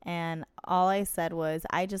 Mm-hmm. And all I said was,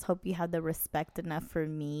 I just hope you have the respect enough for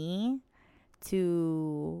me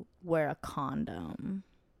to wear a condom.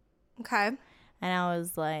 Okay. And I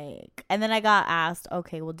was like, and then I got asked,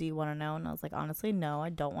 okay, well, do you want to know? And I was like, honestly, no, I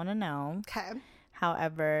don't want to know. Okay.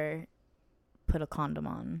 However, put a condom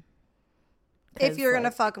on. If you're going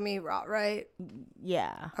to fuck me raw, right?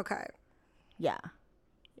 Yeah. Okay. Yeah.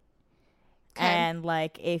 Okay. And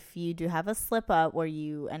like, if you do have a slip up where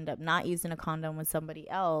you end up not using a condom with somebody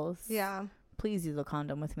else, yeah, please use a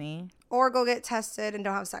condom with me. or go get tested and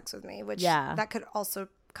don't have sex with me, which that could also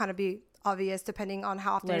kind of be obvious depending on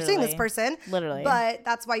how often you're seeing this person. Literally. But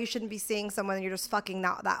that's why you shouldn't be seeing someone and you're just fucking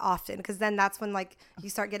not that often, because then that's when like you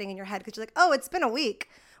start getting in your head because you're like, oh, it's been a week.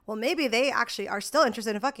 Well, maybe they actually are still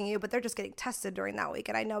interested in fucking you, but they're just getting tested during that week.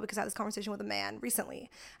 And I know because I had this conversation with a man recently,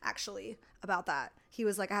 actually, about that. He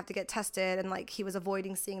was like, I have to get tested. And like he was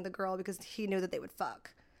avoiding seeing the girl because he knew that they would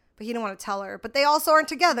fuck. But he didn't want to tell her. But they also aren't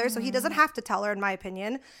together, so he doesn't have to tell her, in my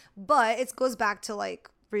opinion. But it goes back to like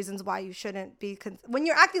reasons why you shouldn't be when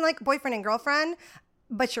you're acting like boyfriend and girlfriend,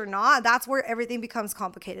 but you're not. That's where everything becomes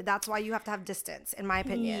complicated. That's why you have to have distance, in my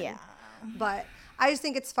opinion. Yeah. But I just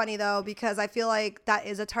think it's funny though, because I feel like that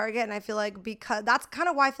is a target, and I feel like because that's kind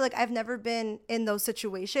of why I feel like I've never been in those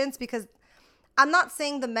situations, because I'm not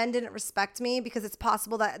saying the men didn't respect me, because it's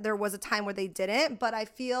possible that there was a time where they didn't, but I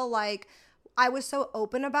feel like I was so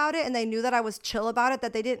open about it and they knew that I was chill about it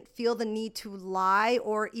that they didn't feel the need to lie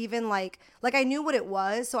or even like I knew what it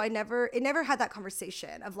was. So it never had that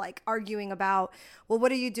conversation of like arguing about, well,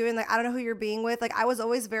 what are you doing? Like, I don't know who you're being with. Like, I was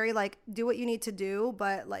always very like, do what you need to do,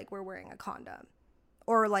 but like we're wearing a condom,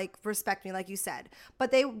 or like respect me, like you said.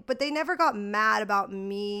 But they never got mad about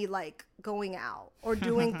me like going out or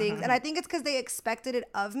doing things. And I think it's because they expected it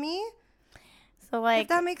of me. So, like, if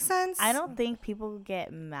that makes sense. I don't think people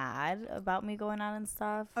get mad about me going out and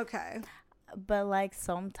stuff. Okay. But, like,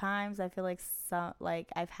 sometimes I feel like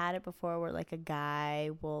I've had it before where, like, a guy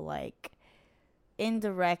will, like,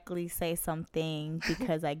 indirectly say something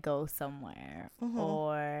because I go somewhere. Mm-hmm.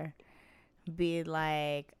 Or be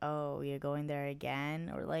like, oh, you're going there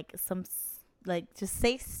again? Or, like, just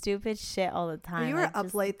say stupid shit all the time. You were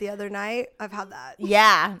up late the other night. I've had that.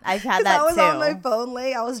 Yeah, I've had that too. I was on my phone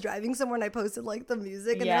late. I was driving somewhere and I posted like the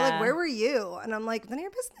music and they're like, where were you? And I'm like, none of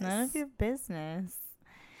your business. None of your business.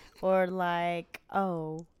 Or like,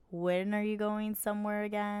 oh, when are you going somewhere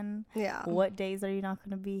again? Yeah. What days are you not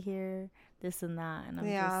going to be here? This and that. And I'm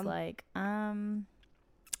just like, I'll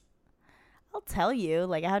tell you.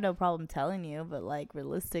 Like, I have no problem telling you, but like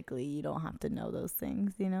realistically, you don't have to know those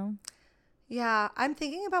things, you know? Yeah, I'm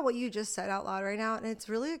thinking about what you just said out loud right now, and it's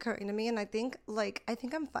really occurring to me. And I think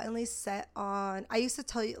I'm finally set on. I used to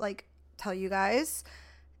tell you guys,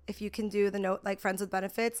 if you can do the note like friends with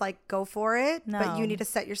benefits, like go for it. No. But you need to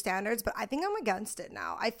set your standards. But I think I'm against it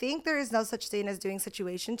now. I think there is no such thing as doing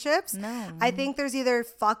situationships. No. I think there's either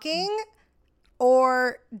fucking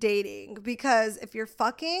or dating, because if you're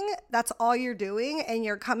fucking, that's all you're doing, and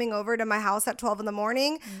you're coming over to my house at 12 in the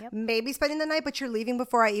morning, maybe spending the night, but you're leaving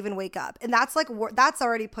before I even wake up, and that's like that's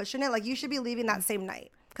already pushing it. Like, you should be leaving that same night,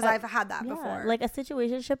 because I've had that before. Like, a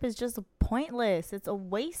situationship is just pointless. It's a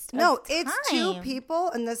waste of time. It's two people,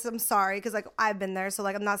 and this, I'm sorry, because like I've been there, so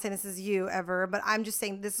like I'm not saying this is you ever, but I'm just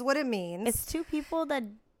saying this is what it means. It's two people that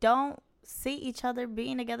don't see each other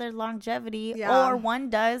being together longevity, or one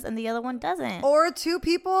does and the other one doesn't, or two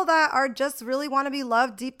people that are just really want to be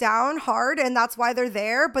loved deep down hard, and that's why they're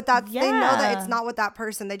there, but that's they know that it's not with that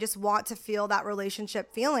person. They just want to feel that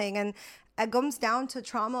relationship feeling, and it comes down to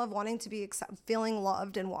trauma of wanting to be feeling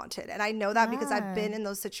loved and wanted. And I know that because I've been in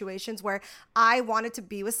those situations where I wanted to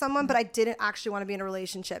be with someone, but I didn't actually want to be in a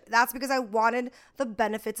relationship. That's because I wanted the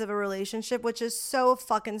benefits of a relationship, which is so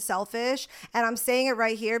fucking selfish. And I'm saying it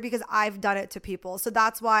right here because I've done it to people. So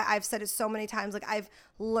that's why I've said it so many times. Like, I've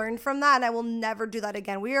learned from that, and I will never do that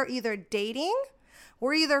again. We are either dating,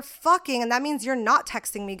 we're either fucking, and that means you're not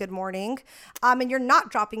texting me good morning, and you're not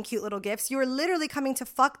dropping cute little gifts. You're literally coming to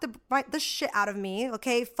fuck the shit out of me,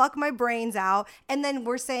 okay? Fuck my brains out, and then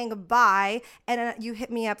we're saying goodbye, and you hit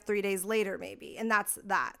me up 3 days later maybe, and that's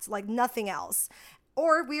that. Like, nothing else.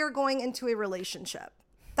 Or we are going into a relationship.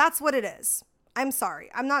 That's what it is. I'm sorry.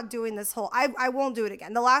 I'm not doing this whole, I won't do it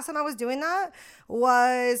again. The last time I was doing that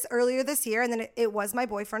was earlier this year, and then it was my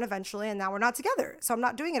boyfriend eventually, and now we're not together, so I'm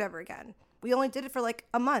not doing it ever again. We only did it for like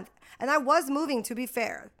a month. And I was moving, to be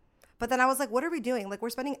fair. But then I was like, what are we doing? Like, we're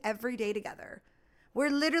spending every day together. We're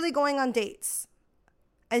literally going on dates.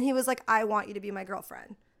 And he was like, I want you to be my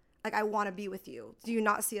girlfriend. Like, I want to be with you. Do you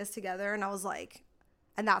not see us together? And I was like,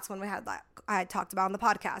 and that's when I had talked about on the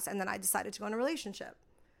podcast. And then I decided to go in a relationship.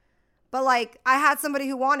 But like, I had somebody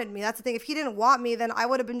who wanted me. That's the thing. If he didn't want me, then I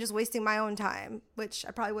would have been just wasting my own time, which I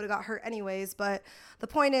probably would have got hurt anyways. But the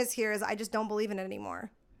point is I just don't believe in it anymore.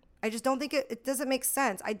 I just don't think it doesn't make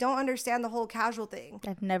sense. I don't understand the whole casual thing.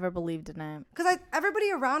 I've never believed in it. Because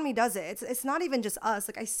everybody around me does it. It's not even just us.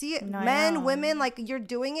 Like, I see it, men, women, like, you're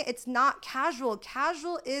doing it. It's not casual.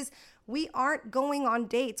 Casual is we aren't going on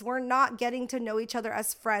dates. We're not getting to know each other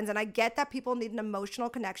as friends. And I get that people need an emotional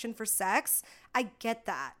connection for sex. I get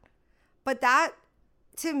that. But that,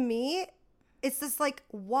 to me, it's just like,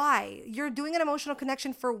 why? You're doing an emotional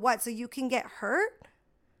connection for what? So you can get hurt?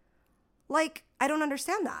 Like, I don't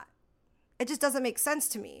understand that. It just doesn't make sense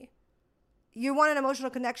to me. You want an emotional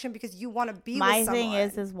connection because you want to be with someone. My thing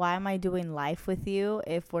is why am I doing life with you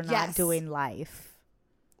if we're not doing life?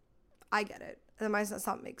 I get it. That might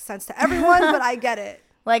not make sense to everyone, but I get it.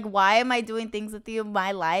 Like, why am I doing things with you,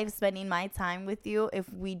 my life, spending my time with you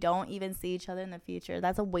if we don't even see each other in the future?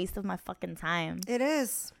 That's a waste of my fucking time. It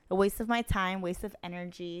is. A waste of my time, waste of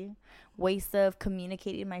energy, waste of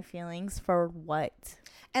communicating my feelings for what?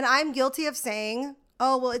 And I'm guilty of saying,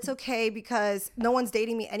 oh, well, it's okay because no one's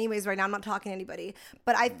dating me anyways right now. I'm not talking to anybody.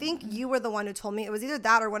 But I think you were the one who told me. It was either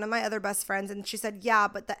that or one of my other best friends. And she said, yeah,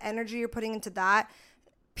 but the energy you're putting into that,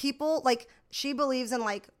 people, like, she believes in,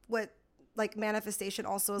 like, what, like, manifestation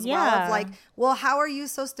also as well. Of, like, well, how are you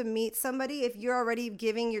supposed to meet somebody if you're already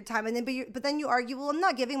giving your time? And then, but then you argue, well, I'm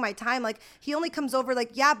not giving my time. Like, he only comes over,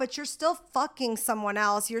 like, yeah, but you're still fucking someone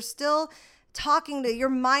else. You're still talking to, your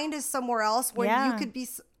mind is somewhere else where you could be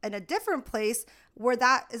in a different place where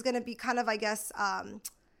that is going to be kind of, I guess,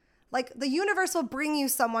 like, the universe will bring you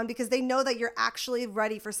someone because they know that you're actually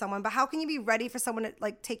ready for someone. But how can you be ready for someone to,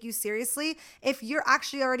 like, take you seriously if you're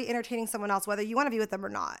actually already entertaining someone else, whether you want to be with them or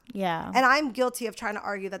not? Yeah. And I'm guilty of trying to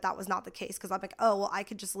argue that that was not the case because I'm like, oh, well, I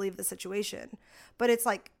could just leave the situation. But it's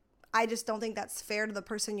like, I just don't think that's fair to the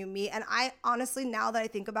person you meet. And I honestly, now that I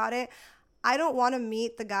think about it, I don't want to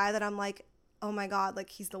meet the guy that I'm like, oh my God, like,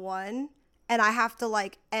 he's the one. And I have to,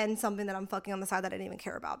 like, end something that I'm fucking on the side that I didn't even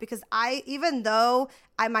care about. Because even though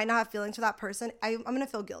I might not have feelings for that person, I'm going to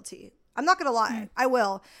feel guilty. I'm not going to lie. I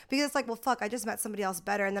will. Because it's like, well, fuck, I just met somebody else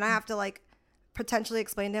better. And then I have to, like, potentially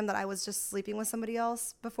explain to him that I was just sleeping with somebody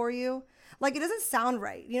else before you. Like, it doesn't sound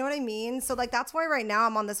right. You know what I mean? So, like, that's why right now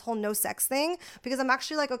I'm on this whole no sex thing. Because I'm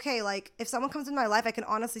actually like, okay, like, if someone comes in my life, I can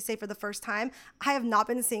honestly say for the first time, I have not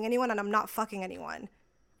been seeing anyone and I'm not fucking anyone.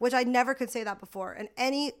 Which I never could say that before. In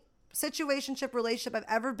any situationship relationship I've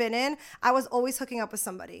ever been in, I was always hooking up with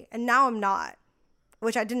somebody, and now I'm not,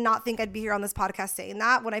 which I did not think I'd be here on this podcast saying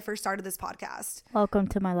that when I first started this podcast. Welcome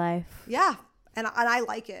to my life. Yeah, and I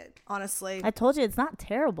like it, honestly. I told you it's not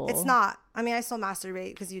terrible. It's not. I mean, I still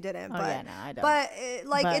masturbate because you didn't. But, yeah, no, I don't. But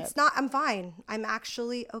it's not. I'm fine. I'm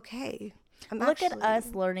actually okay. Look at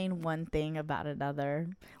us learning one thing about another.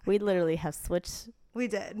 We literally have switched. We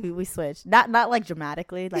did. We switched. Not like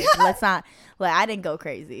dramatically. Like, let's not. Like, I didn't go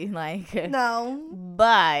crazy. Like, no.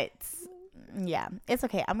 But yeah, it's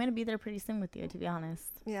okay. I'm gonna be there pretty soon with you. To be honest.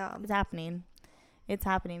 Yeah. It's happening. It's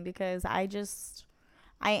happening because I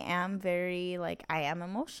am very, like, I am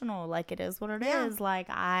emotional. Like, it is what it is. Like,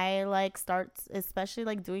 I, like, start, especially,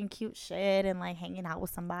 like, doing cute shit and, like, hanging out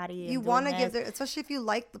with somebody. You want to give especially if you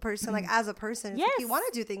like the person, like, as a person. Yes. Like, you want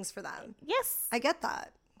to do things for them. Yes. I get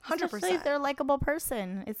that. 100%. Especially if they're a likable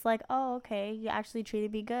person. It's like, oh, okay, you actually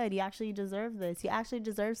treated me good. You actually deserve this. You actually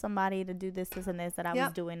deserve somebody to do this, and this that I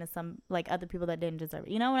was doing to some, like, other people that didn't deserve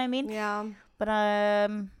it. You know what I mean? Yeah. But,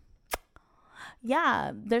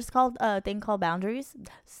 yeah, there's a thing called boundaries.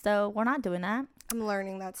 So we're not doing that. I'm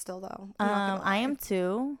learning that still, though. I am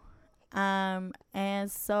too.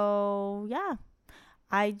 And so, yeah,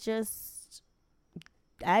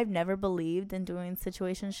 I've never believed in doing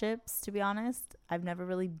situationships, to be honest. I've never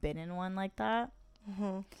really been in one like that.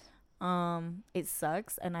 Mm-hmm. It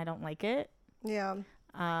sucks and I don't like it. Yeah.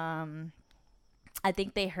 I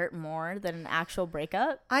think they hurt more than an actual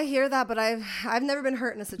breakup. I hear that, but I've never been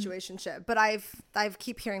hurt in a situationship. But I've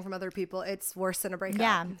keep hearing from other people it's worse than a breakup.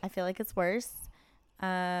 Yeah, I feel like it's worse.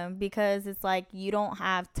 Because it's like you don't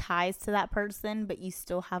have ties to that person, but you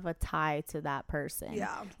still have a tie to that person.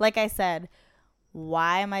 Yeah. Like I said,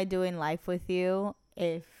 why am I doing life with you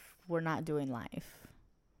if we're not doing life?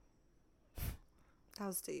 That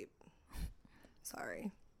was deep.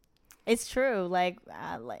 Sorry. It's true. Like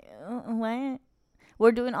what?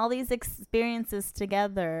 We're doing all these experiences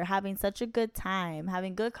together, having such a good time,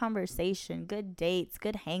 having good conversation, good dates,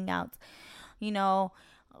 good hangouts. You know,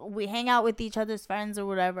 we hang out with each other's friends or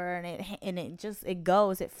whatever, and it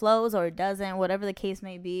goes, it flows or it doesn't, whatever the case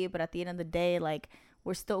may be. But at the end of the day, like,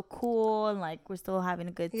 we're still cool and, like, we're still having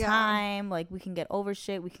a good time. Like, we can get over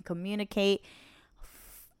shit. We can communicate.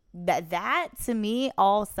 That to me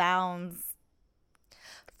all sounds.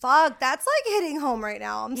 Fuck, that's like hitting home right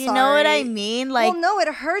now. I'm sorry. You know what I mean? Like, well, no, it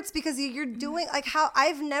hurts because you're doing, like, how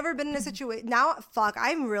I've never been in a situation. Now, fuck,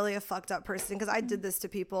 I'm really a fucked up person because I did this to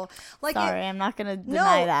people. Like, sorry, I'm not gonna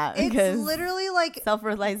deny that. It's literally like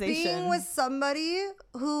self-realization. Being with somebody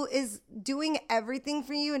who is doing everything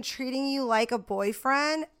for you and treating you like a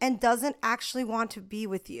boyfriend and doesn't actually want to be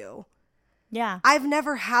with you. Yeah. I've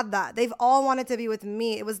never had that. They've all wanted to be with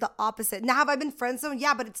me. It was the opposite. Now, have I been friend zoned?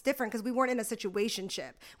 Yeah, but it's different because we weren't in a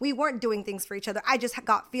situationship. We weren't doing things for each other. I just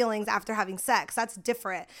got feelings after having sex. That's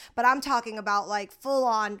different. But I'm talking about like full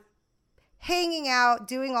on hanging out,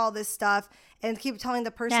 doing all this stuff, and keep telling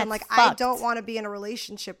the person like, I don't want to be in a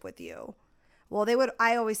relationship with you. Well,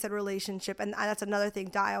 I always said relationship. And that's another thing.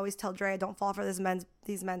 I always tell Dre, don't fall for these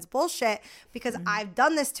men's bullshit, because I've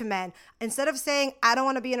done this to men. Instead of saying, I don't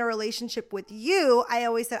want to be in a relationship with you, I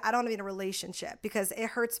always said, I don't want to be in a relationship, because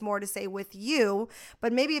it hurts more to say with you.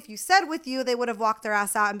 But maybe if you said with you, they would have walked their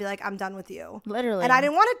ass out and be like, I'm done with you. Literally. And I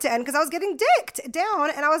didn't want it to end because I was getting dicked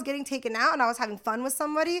down and I was getting taken out and I was having fun with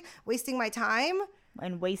somebody, wasting my time.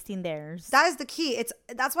 And wasting theirs. That is the key.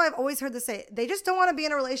 That's why I've always heard this say, they just don't want to be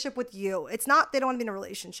in a relationship with you. It's not they don't want to be in a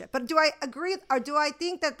relationship. But do I agree, or do I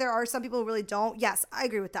think that there are some people who really don't? Yes, I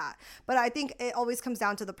agree with that. But I think it always comes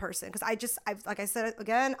down to the person, because I've like I said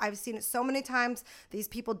again, I've seen it so many times. These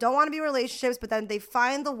people don't want to be in relationships, but then they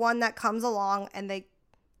find the one that comes along and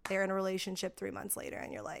they're in a relationship 3 months later,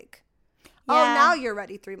 and you're like, oh, now you're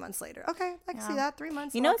ready 3 months later. Okay, I can see that. 3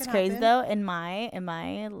 months. You know what's crazy though? In my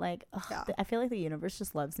like, I feel like the universe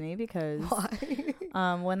just loves me because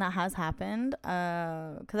when that has happened,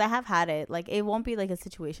 because I have had it. Like, it won't be like a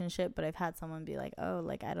situationship, but I've had someone be like, oh,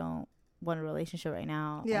 like, I don't want a relationship right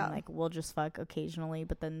now. Yeah. And like, we'll just fuck occasionally,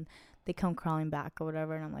 but then they come crawling back or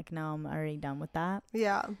whatever, and I'm like, no, I'm already done with that.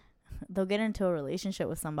 Yeah. They'll get into a relationship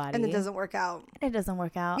with somebody, and it doesn't work out.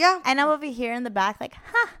 Yeah. And I'm over here in the back like,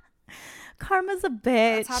 karma's a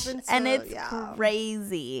bitch, and it's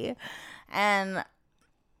crazy. And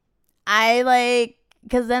I like,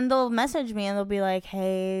 because then they'll message me and they'll be like,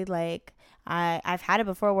 hey, like, I've had it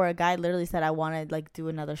before where a guy literally said I want to like do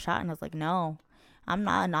another shot, and I was like, no, I'm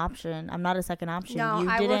not an option. I'm not a second option. No,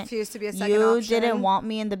 I refuse to be a second option. You didn't want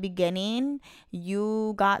me in the beginning.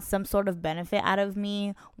 You got some sort of benefit out of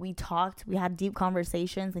me. We talked. We had deep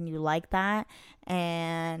conversations, and you liked that.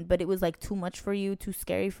 But it was like too much for you, too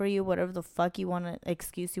scary for you, whatever the fuck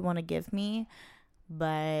excuse you want to give me.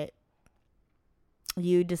 But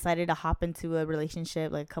you decided to hop into a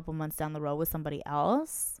relationship like a couple months down the road with somebody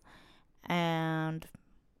else, and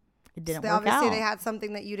it didn't work out. Obviously, they had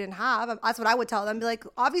something that you didn't have. That's what I would tell them. Be like,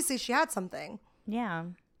 obviously, she had something. Yeah.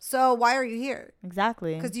 So why are you here?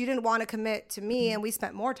 Exactly. Because you didn't want to commit to me, and we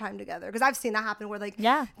spent more time together. Because I've seen that happen where, like,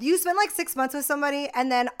 you spend like 6 months with somebody, and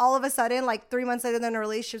then all of a sudden, like 3 months later, they're in a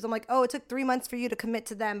relationship. I'm like, oh, it took 3 months for you to commit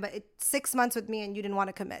to them, but it's 6 months with me, and you didn't want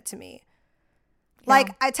to commit to me. Yeah.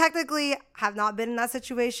 Like, I technically have not been in that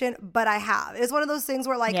situation, but I have. It's one of those things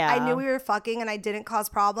where, like, I knew we were fucking and I didn't cause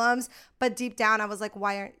problems, but deep down I was like,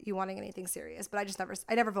 why aren't you wanting anything serious? But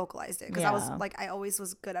I never vocalized it, because I was like, I always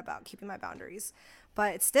was good about keeping my boundaries.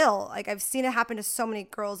 But it's still, like, I've seen it happen to so many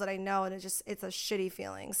girls that I know, and it's a shitty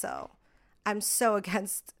feeling. So I'm so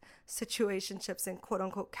against situationships and quote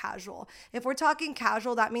unquote casual. If we're talking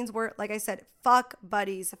casual, that means we're, like I said, fuck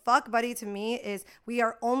buddies. Fuck buddy to me is we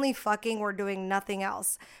are only fucking, we're doing nothing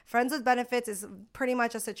else. Friends with benefits is pretty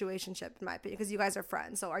much a situationship in my opinion, because you guys are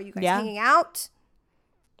friends. So are you guys hanging out?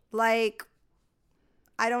 Like,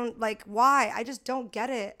 I don't, like, why? I just don't get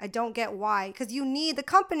it. I don't get why. Because you need the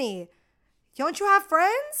company. Don't you have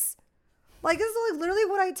friends? Like, this is like literally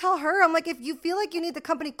what I tell her. I'm like, if you feel like you need the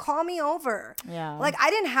company, call me over. Yeah. Like, I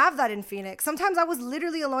didn't have that in Phoenix. Sometimes I was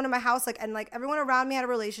literally alone in my house, like, and like everyone around me had a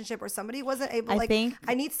relationship or somebody wasn't able.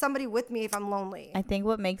 I need somebody with me if I'm lonely. I think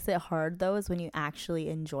what makes it hard though is when you actually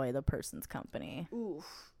enjoy the person's company. Oof.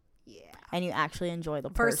 Yeah. And you actually enjoy the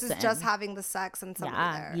person. Versus just having the sex and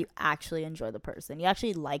somebody there. You actually enjoy the person. You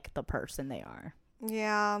actually like the person they are.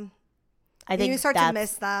 Yeah. I think you start to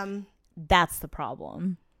miss them. That's the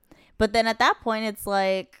problem. But then at that point, it's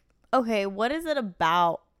like, okay, what is it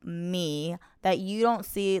about me that you don't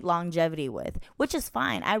see longevity with? Which is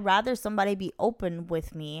fine. I'd rather somebody be open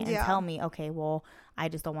with me and tell me, okay, well, I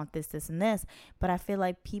just don't want this, this, and this. But I feel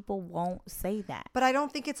like people won't say that. But I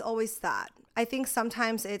don't think it's always that. I think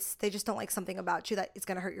sometimes they just don't like something about you that it's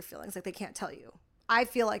going to hurt your feelings. Like, they can't tell you. I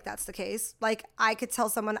feel like that's the case. Like, I could tell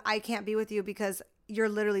someone I can't be with you because you're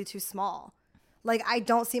literally too small. Like, I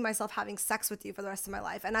don't see myself having sex with you for the rest of my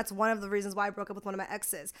life. And that's one of the reasons why I broke up with one of my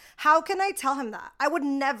exes. How can I tell him that? I would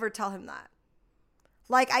never tell him that.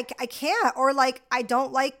 Like, I can't. Or, like, I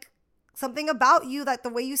don't like something about you, that the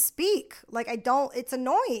way you speak. Like, it's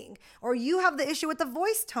annoying. Or you have the issue with the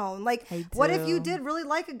voice tone. Like, what if you did really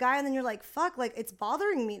like a guy and then you're like, fuck, like, it's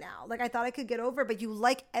bothering me now. Like, I thought I could get over it, but you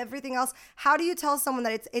like everything else. How do you tell someone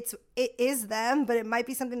that it is them, but it might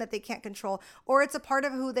be something that they can't control? Or it's a part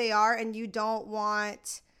of who they are and you don't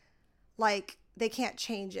want, like, they can't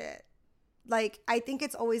change it. Like, I think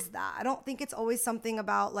it's always that. I don't think it's always something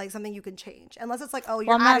about like something you can change, unless it's like, oh,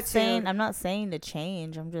 your attitude. I'm not saying to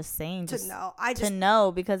change. I'm just saying to know. To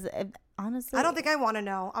know, because honestly, I don't think I want to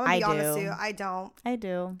know. I'm gonna be honest with you. I don't. I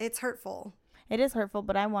do. It's hurtful. It is hurtful,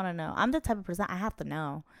 but I want to know. I'm the type of person I have to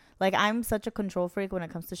know. Like, I'm such a control freak when it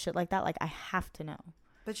comes to shit like that. Like, I have to know.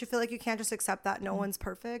 But you feel like you can't just accept that no one's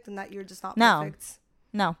perfect and that you're just not perfect?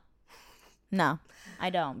 No, I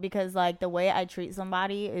don't. Because, like, the way I treat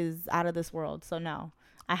somebody is out of this world. So, no.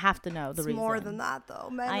 I have to know the reason. It's more than that, though.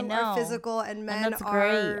 Men are physical and men and that's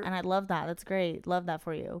great. And I love that. That's great. Love that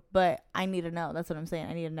for you. But I need to know. That's what I'm saying.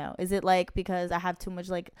 I need to know. Is it, like, because I have too much,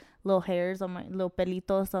 like, little hairs on my, little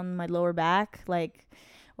pelitos on my lower back? Like,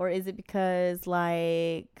 or is it because,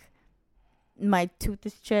 like, my tooth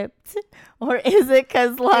is chipped? Or is it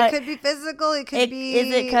because, like, it could be physical. It could be. Is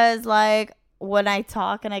it because, like, when I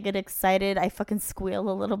talk and I get excited, I fucking squeal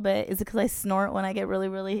a little bit? Is it because I snort when I get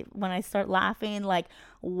really, when I start laughing? Like,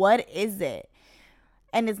 what is it?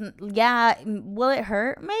 And will it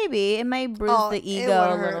hurt? Maybe. It may bruise the ego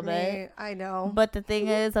a little bit. I know. But the thing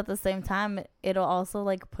is, at the same time, it'll also,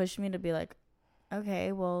 like, push me to be like,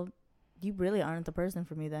 okay, well, you really aren't the person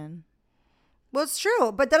for me then. Well, it's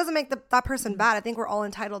true, but that doesn't make that person bad. I think we're all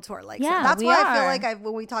entitled to our likes. Yeah, that's why I feel like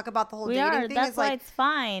when we talk about the whole dating thing, that's why like, it's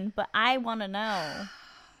fine. But I want to know.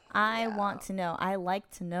 I want to know. I like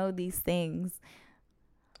to know these things.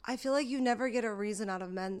 I feel like you never get a reason out of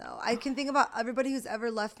men, though. I can think about everybody who's ever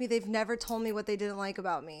left me. They've never told me what they didn't like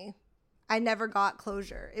about me. I never got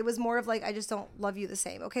closure. It was more of like, I just don't love you the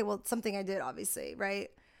same. Okay, well, it's something I did, obviously,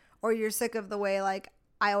 right? Or you're sick of the way, like,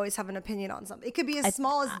 I always have an opinion on something. It could be as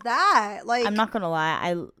small as that. Like, I'm not going to lie.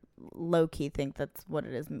 I low-key think that's what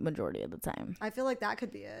it is majority of the time. I feel like that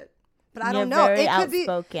could be it. But I don't know. It could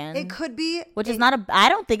outspoken. be. It could be. Which is not I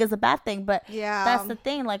don't think it's a bad thing, but that's the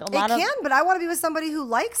thing. Like, but I want to be with somebody who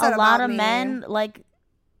likes it about me. A lot of men, like,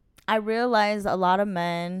 I realize a lot of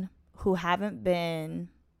men who haven't been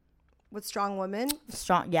with strong women,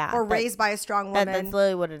 or raised by a strong woman. That's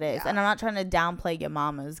literally what it is. Yeah. And I'm not trying to downplay your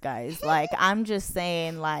mamas, guys. Like, I'm just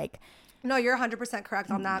saying, like, no, you're 100%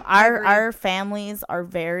 correct on that. Our families are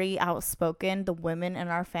very outspoken. The women in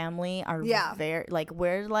our family are very, like,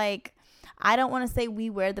 we're like, I don't want to say we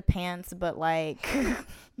wear the pants, but, like, it's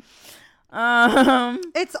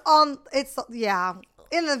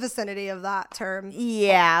in the vicinity of that term.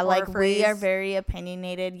 Yeah, like, we are very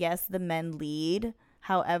opinionated. Yes, the men lead.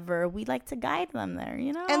 However, we like to guide them there,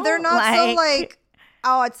 you know? And they're not so like,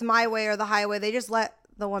 oh, it's my way or the highway. They just let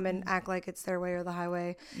the woman act like it's their way or the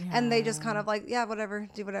highway. Yeah. And they just kind of like, yeah, whatever,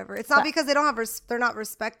 do whatever. It's not because they don't have, they're not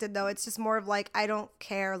respected though. It's just more of like, I don't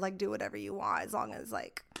care, like, do whatever you want as long as,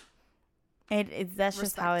 like, that's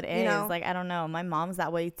just how it is. You know? Like, I don't know. My mom's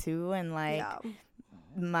that way too. And, like,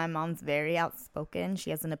 my mom's very outspoken. She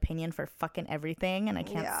has an opinion for fucking everything and I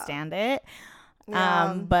can't stand it.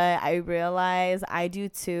 Yeah. But I realize I do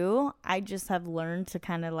too. I just have learned to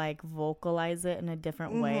kind of, like, vocalize it in a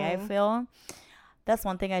different way, I feel. That's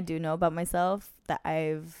one thing I do know about myself that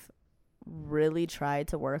I've really tried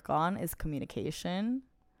to work on is communication.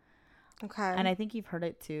 Okay. And I think you've heard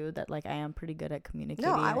it too, that, like, I am pretty good at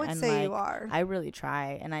communicating. No, I would say, like, you are. I really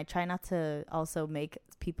try. And I try not to also make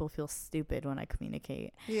people feel stupid when I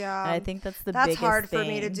communicate. Yeah. And I think that's biggest thing. That's hard for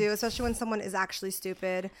me to do, especially when someone is actually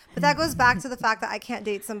stupid. But that goes back to the fact that I can't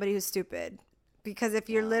date somebody who's stupid. Because if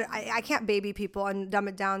you're I can't baby people and dumb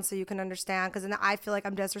it down so you can understand, because then I feel like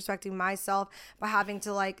I'm disrespecting myself by having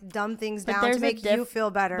to, like, dumb things down to make you feel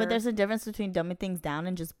better. But there's a difference between dumbing things down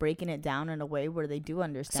and just breaking it down in a way where they do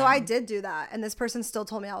understand. So I did do that, and this person still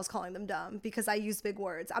told me I was calling them dumb because I use big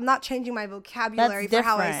words. I'm not changing my vocabulary for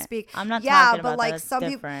how I speak. I'm not talking about like, that. Some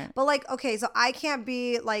different. People, but, like, okay, so I can't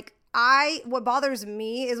be like. What bothers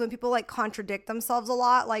me is when people, like, contradict themselves a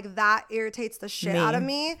lot. Like, that irritates the shit out of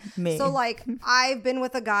me. So, like, I've been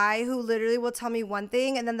with a guy who literally will tell me one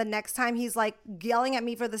thing, and then the next time he's, like, yelling at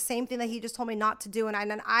me for the same thing that he just told me not to do. And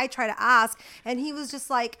then I try to ask, and he was just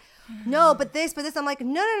like, no, but this. I'm like,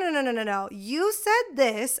 no. You said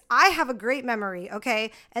this. I have a great memory,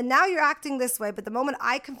 okay? And now you're acting this way. But the moment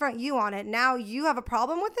I confront you on it, now you have a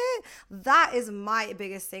problem with it. That is my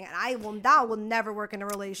biggest thing. And that will never work in a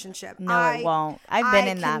relationship. No, it won't. I've been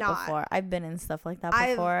in that before. I've been in stuff like that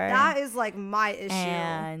before. That is, like, my issue.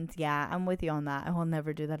 And yeah, I'm with you on that. I will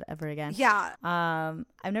never do that ever again. Yeah.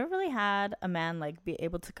 I've never really had a man, like, be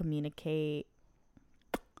able to communicate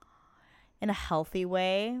in a healthy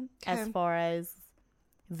way as far as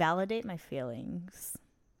validate my feelings.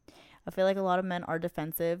 I feel like a lot of men are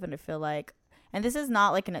defensive, and I feel like, And this is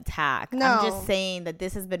not like an attack. No. I'm just saying that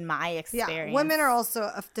this has been my experience. Yeah, women are also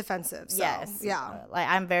defensive. So, yes. Yeah. Like,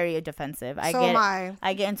 I'm very defensive. So am I.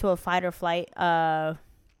 I get into a fight or flight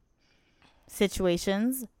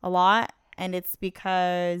situations a lot. And it's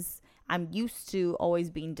because I'm used to always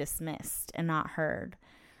being dismissed and not heard.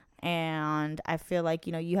 And I feel like,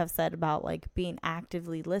 you know, you have said about like being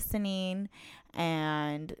actively listening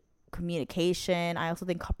and communication. I also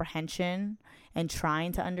think comprehension and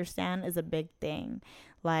trying to understand is a big thing.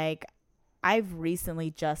 Like, I've recently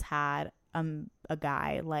just had a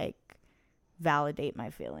guy like validate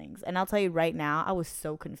my feelings, and I'll tell you right now, I was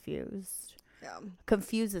so confused. Yeah.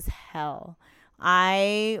 Confused as hell.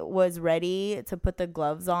 I was ready to put the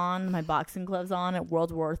gloves on, my boxing gloves on at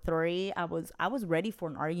World War III. I was ready for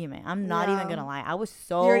an argument. I'm not even gonna lie. I was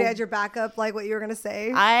so. You already had your backup, like what you were gonna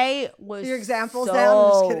say. I was your examples so, down.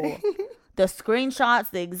 I'm just kidding. The screenshots,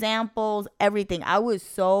 the examples, everything. I was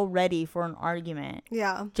so ready for an argument.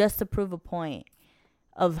 Yeah. Just to prove a point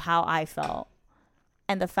of how I felt.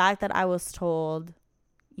 And the fact that I was told,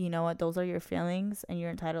 you know what, those are your feelings and you're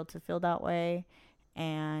entitled to feel that way.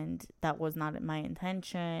 And that was not my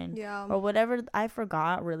intention. Yeah. Or whatever. I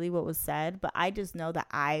forgot really what was said. But I just know that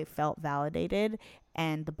I felt validated.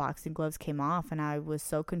 And the boxing gloves came off. And I was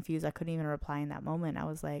so confused. I couldn't even reply in that moment. I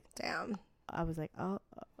was like, damn. I was like,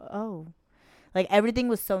 oh. Like, everything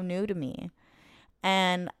was so new to me.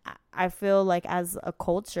 And I feel like as a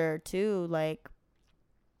culture, too, like,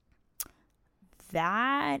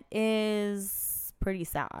 that is pretty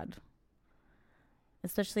sad.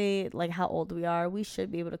 Especially, like, how old we are. We should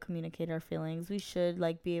be able to communicate our feelings. We should,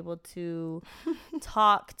 like, be able to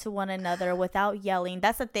talk to one another without yelling.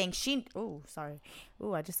 That's the thing. Sorry.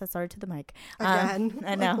 I just said sorry to the mic. Again.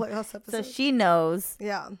 I know. So she knows.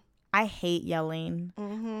 Yeah. I hate yelling.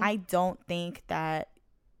 Mm-hmm. I don't think that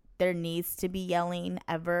there needs to be yelling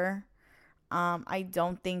ever. I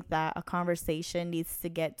don't think that a conversation needs to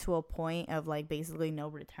get to a point of like basically no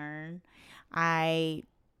return. I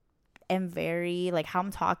am very like how I'm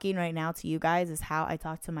talking right now to you guys is how I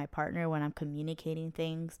talk to my partner when I'm communicating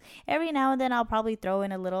things. Every now and then I'll probably throw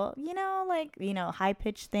in a little, high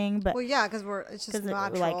pitched thing, but well, yeah, because it's just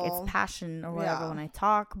natural. Like it's passion or whatever when I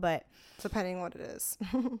talk, but depending on what it is.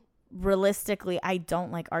 Realistically, I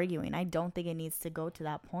don't like arguing. I don't think it needs to go to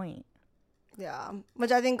that point. Yeah,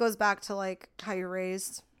 which I think goes back to like how you're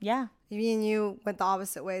raised. Yeah, me and you went the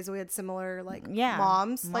opposite ways. We had similar like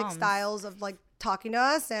moms like styles of like talking to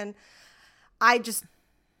us, and I just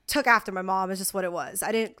took after my mom. Is just what it was.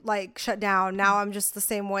 I didn't like shut down. Now I'm just the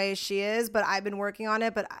same way as she is, but I've been working on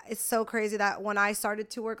it. But it's so crazy that when I started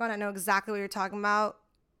to work on it, I know exactly what you're talking about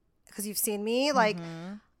because you've seen me like.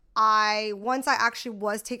 Once I actually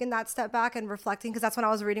was taking that step back and reflecting, because that's when I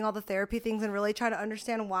was reading all the therapy things and really trying to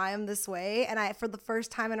understand why I'm this way. And for the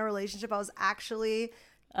first time in a relationship, I was actually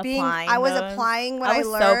applying what I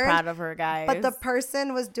learned. I was so proud of her, guys. But the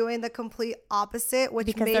person was doing the complete opposite,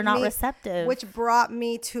 because they're not receptive. Which brought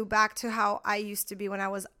me back to how I used to be when I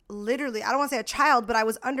was literally, I don't want to say a child, but I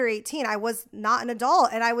was under 18. I was not an adult,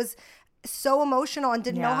 and I was so emotional and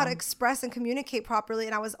didn't know how to express and communicate properly.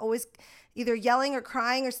 And I was always either yelling or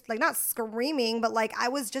crying or like not screaming, but like I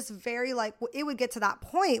was just very like, it would get to that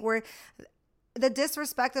point where the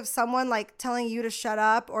disrespect of someone like telling you to shut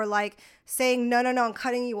up or like saying no and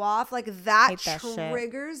cutting you off, like that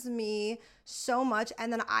triggers me so much.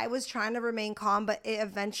 And then I was trying to remain calm, but it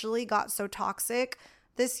eventually got so toxic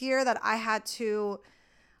this year that I had to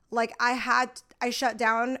like, I shut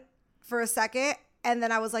down for a second. And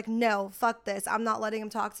then I was like, no, fuck this. I'm not letting him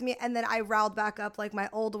talk to me. And then I riled back up like my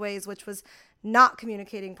old ways, which was not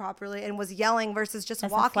communicating properly and was yelling versus just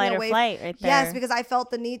walking away. Flight right there. Yes, because I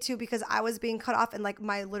felt the need to, because I was being cut off and like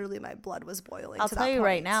my blood was boiling. I'll tell you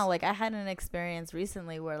right now, like I had an experience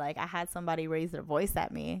recently where like I had somebody raise their voice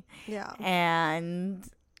at me. Yeah. And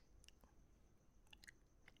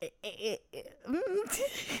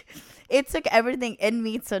it took everything in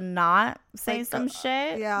me to not say like, some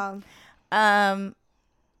shit. Yeah.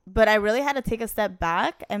 But I really had to take a step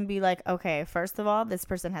back and be like, okay, first of all, this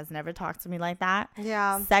person has never talked to me like that.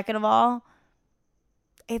 Yeah. Second of all,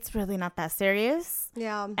 it's really not that serious.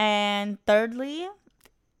 Yeah. And thirdly,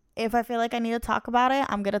 if I feel like I need to talk about it,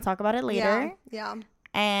 I'm going to talk about it later. Yeah.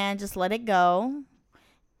 And just let it go.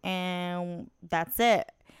 And that's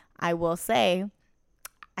it. I will say,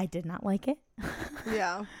 I did not like it.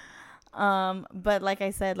 Yeah. But like I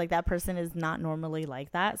said, like that person is not normally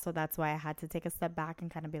like that, so that's why I had to take a step back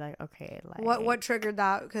and kind of be like, okay, like what triggered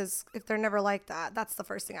that? Because if they're never like that, that's the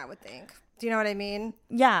first thing I would think. Do you know what I mean?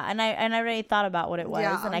 Yeah, and I already thought about what it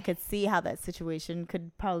was, and I could see how that situation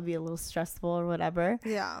could probably be a little stressful or whatever.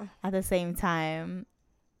 Yeah. At the same time,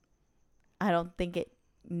 I don't think it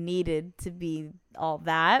needed to be all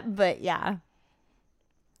that, but yeah.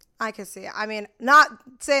 I can see it. I mean, not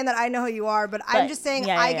saying that I know who you are, but I'm just saying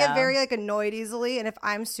I get very like annoyed easily, and if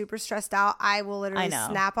I'm super stressed out, I will literally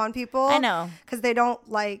snap on people. I know, because they don't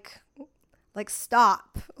like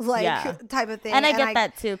stop type of thing. And I get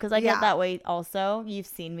that too, because I get that way also. You've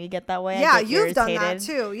seen me get that way. Yeah, you've done that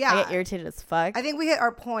too. Yeah, I get irritated as fuck. I think we hit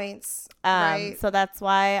our points, right? So that's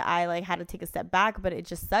why I like had to take a step back, but it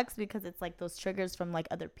just sucks because it's like those triggers from like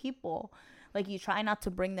other people. Like, you try not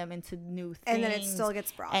to bring them into new things. And then it still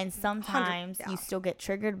gets brought. And sometimes you still get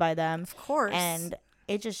triggered by them. Of course. And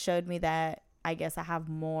it just showed me that I guess I have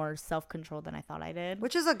more self-control than I thought I did.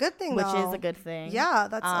 Which is a good thing, though. Which is a good thing. Yeah,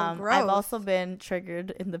 that's a growth. I've also been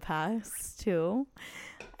triggered in the past, too.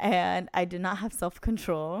 And I did not have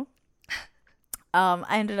self-control.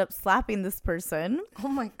 I ended up slapping this person. Oh,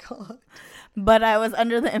 my God. But I was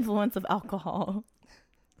under the influence of alcohol.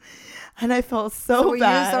 And I felt so we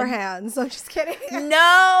bad. Used our hands. I'm just kidding.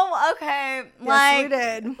 No, okay. Yes, like, we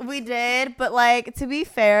did. We did, but like, to be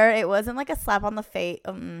fair, it wasn't like a slap on the face.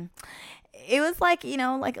 It was like, you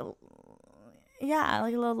know, like, like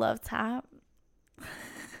a little love tap.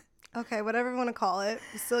 Okay, whatever you want to call it.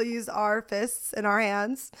 We still use our fists and our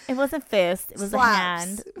hands. It wasn't fist. It was Slaps. a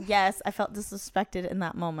hand. Yes, I felt disrespected in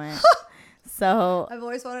that moment. So I've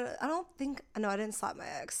always wanted. I didn't slap my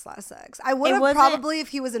last ex. I would have probably if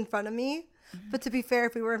he was in front of me. But to be fair,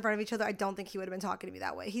 if we were in front of each other, I don't think he would have been talking to me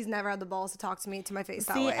that way. He's never had the balls to talk to me to my face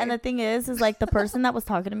that way. And the thing is like the person that was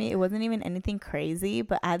talking to me, it wasn't even anything crazy,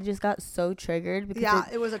 but I just got so triggered because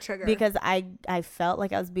it was a trigger. Because I felt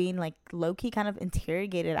like I was being like low key kind of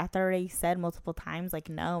interrogated after I already said multiple times like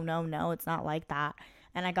no, it's not like that,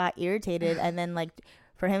 and I got irritated. And then like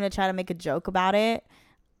for him to try to make a joke about it,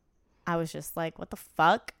 I was just like, what the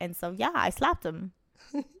fuck? And so I slapped him.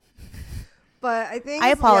 But I think I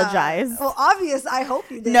apologize. Yeah. Well, obvious. I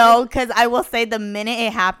hope you did. No, because I will say the minute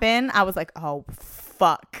it happened, I was like, oh,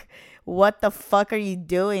 fuck. What the fuck are you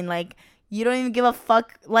doing? Like, you don't even give a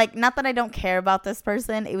fuck. Like, not that I don't care about this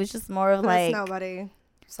person. It was just more of like. It's nobody.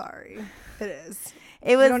 Sorry. It is.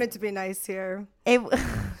 It was. You don't need to be nice here. It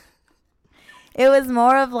was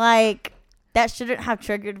more of like. That shouldn't have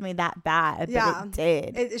triggered me that bad, but it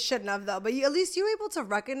did. It shouldn't have, though. But at least you were able to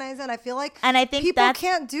recognize it. I feel like people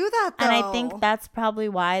can't do that, though. And I think that's probably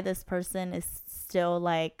why this person is still,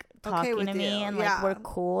 like, talking to me. And, like, we're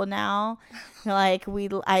cool now. Like,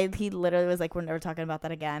 he literally was like, we're never talking about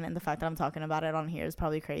that again. And the fact that I'm talking about it on here is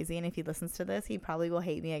probably crazy. And if he listens to this, he probably will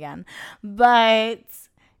hate me again. But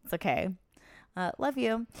it's okay. Love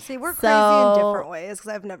you. See, we're crazy in different ways because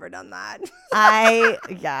I've never done that. Dude.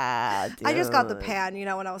 I just got the pan,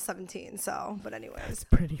 when I was 17. So, but anyways. It's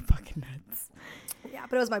pretty fucking nuts. Yeah,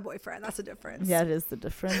 but it was my boyfriend. That's the difference. Yeah, it is the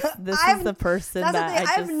difference. This is the person that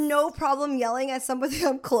I have no problem yelling at somebody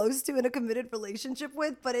I'm close to in a committed relationship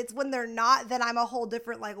with, but it's when they're not, then I'm a whole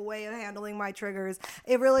different like way of handling my triggers.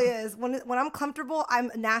 It really is. When I'm comfortable,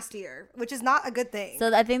 I'm nastier, which is not a good thing.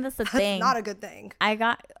 So I think that's the thing. Not a good thing.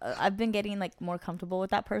 I've been getting like more comfortable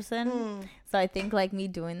with that person. So I think like me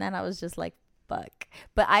doing that, I was just like, fuck.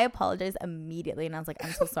 But I apologized immediately and I was like,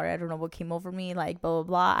 I'm so sorry. I don't know what came over me. Like, blah, blah,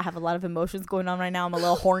 blah. I have a lot of emotions going on right now. I'm a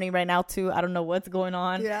little horny right now, too. I don't know what's going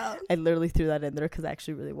on. Yeah. I literally threw that in there because it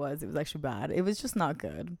actually really was. It was actually bad. It was just not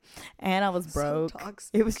good. And I was broke. So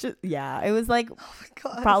toxic. It was just, it was like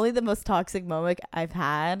probably the most toxic moment I've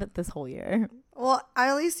had this whole year. Well,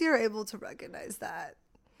 at least you're able to recognize that.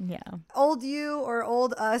 Yeah. Old you or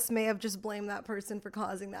old us may have just blamed that person for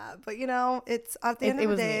causing that. But, it's at the end of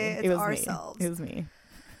the day, it's ourselves. It was me.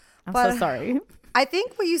 I'm so sorry. I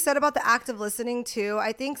think what you said about the active listening, too,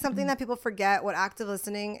 I think something that people forget what active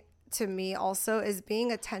listening to me also is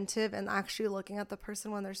being attentive and actually looking at the person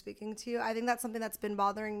when they're speaking to you. I think that's something that's been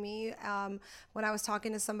bothering me when I was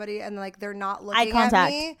talking to somebody and like they're not looking at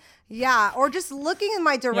me. Yeah. Or just looking in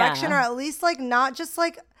my direction or at least like not just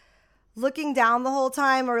like looking down the whole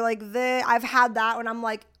time or like I've had that when I'm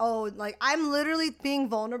like, oh, like I'm literally being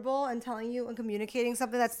vulnerable and telling you and communicating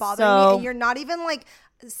something that's bothering me and you're not even like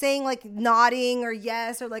saying like nodding or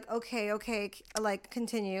yes or like okay like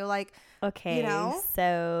continue like okay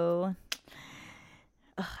so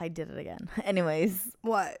I did it again. Anyways,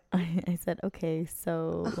 what I said okay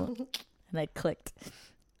so and I clicked.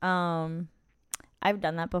 I've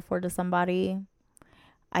done that before to somebody.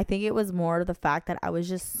 I think it was more the fact that I was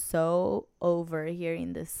just so over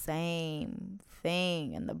hearing the same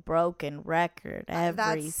thing and the broken record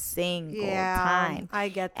every single time. I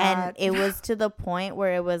get that. And it was to the point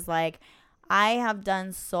where it was like, I have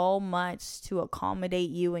done so much to accommodate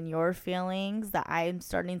you and your feelings that I'm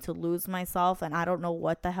starting to lose myself, and I don't know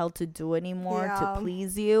what the hell to do anymore to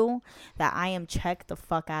please you, that I am checked the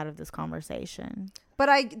fuck out of this conversation.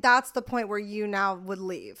 But that's the point where you now would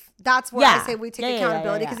leave. That's where I say we take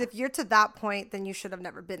accountability. Because if you're to that point, then you should have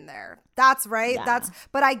never been there. That's right. Yeah.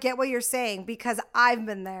 But I get what you're saying, because I've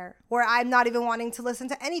been there where I'm not even wanting to listen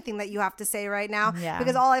to anything that you have to say right now. Yeah.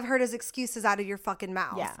 Because all I've heard is excuses out of your fucking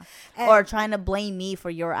mouth. Yeah. Or trying to blame me for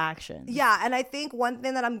your actions. Yeah. And I think one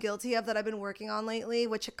thing that I'm guilty of that I've been working on lately,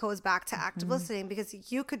 which goes back to active listening,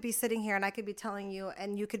 because you could be sitting here and I could be telling you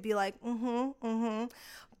and you could be like,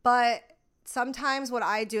 but sometimes what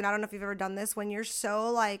I do, and I don't know if you've ever done this, when you're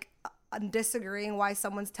so like disagreeing why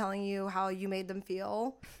someone's telling you how you made them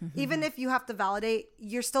feel, even if you have to validate,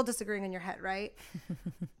 you're still disagreeing in your head, right?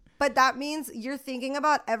 But that means you're thinking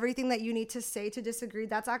about everything that you need to say to disagree.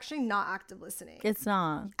 That's actually not active listening. It's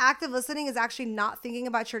not. Active listening is actually not thinking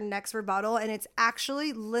about your next rebuttal, and it's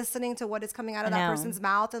actually listening to what is coming out of that person's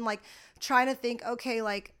mouth and like trying to think, okay,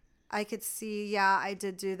 like, I could see, yeah, I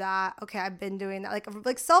did do that. Okay, I've been doing that.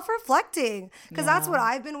 Like self-reflecting. Because that's what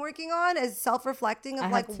I've been working on, is self-reflecting of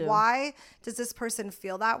like, why does this person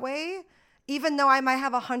feel that way? Even though I might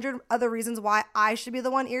have 100 other reasons why I should be the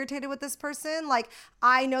one irritated with this person. Like,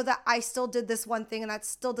 I know that I still did this one thing, and that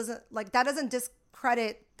still doesn't, like, that doesn't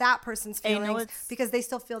discredit that person's feelings, because they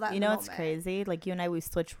still feel that in the moment. You know what's crazy? Like, you and I, we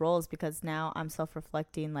switched roles, because now I'm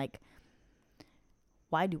self-reflecting, like,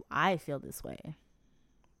 why do I feel this way?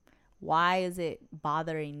 Why is it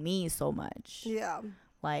bothering me so much? Yeah.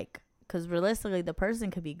 Like, because realistically, the person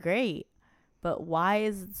could be great, but why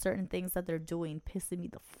is certain things that they're doing pissing me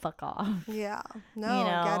the fuck off? Yeah. No,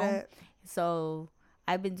 I get it. So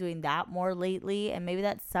I've been doing that more lately, and maybe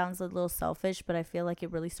that sounds a little selfish, but I feel like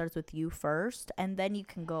it really starts with you first, and then you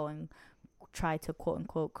can go and try to quote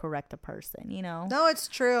unquote correct a person, you know? No, it's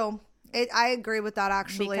true. I agree with that,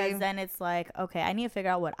 actually. Because then it's like, okay, I need to figure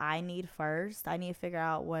out what I need first. I need to figure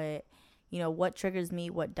out what, you know, what triggers me,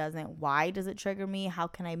 what doesn't. Why does it trigger me? How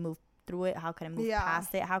can I move through it? How can I move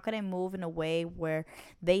past it? How can I move in a way where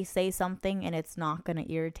they say something and it's not going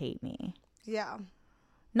to irritate me? Yeah.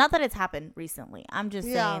 Not that it's happened recently. I'm just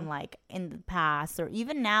saying, like, in the past or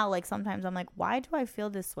even now, like, sometimes I'm like, why do I feel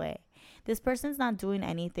this way? This person's not doing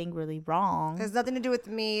anything really wrong. It has nothing to do with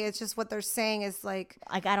me. It's just what they're saying is like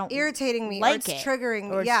I don't irritating me, like or it's triggering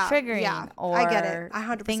me. Or it's triggering, or I get it.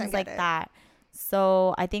 100% things like that.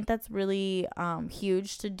 So I think that's really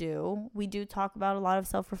huge to do. We do talk about a lot of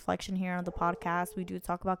self-reflection here on the podcast. We do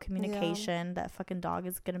talk about communication. Yeah. That fucking dog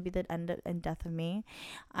is going to be the end and death of me.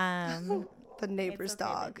 The neighbor's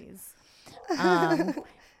dog.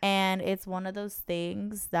 And it's one of those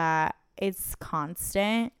things that it's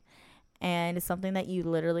constant. And it's something that you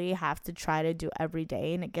literally have to try to do every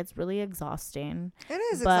day. And it gets really exhausting. It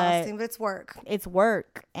is exhausting, but it's work. It's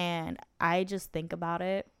work. And I just think about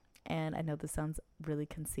it. And I know this sounds really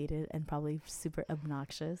conceited and probably super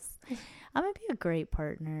obnoxious. I'm going to be a great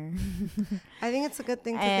partner. I think it's a good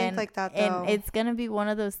thing to think like that, though. And it's going to be one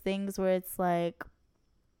of those things where it's like,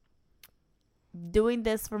 doing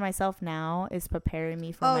this for myself now is preparing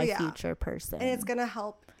me for my future person. And it's going to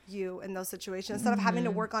help you in those situations instead of having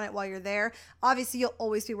to work on it while you're there. Obviously, you'll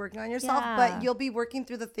always be working on yourself, but you'll be working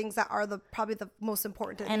through the things that are probably the most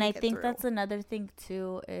important to and I think that's another thing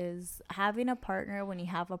too, is having a partner. When you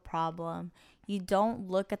have a problem, you don't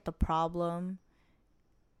look at the problem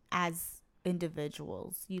as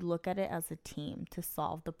individuals. You look at it as a team to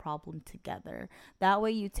solve the problem together. That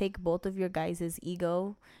way you take both of your guys'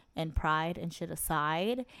 ego and pride and shit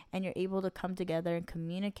aside, and you're able to come together and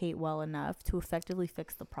communicate well enough to effectively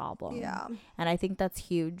fix the problem. Yeah. And I think that's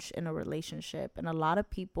huge in a relationship. And a lot of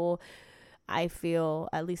people, I feel,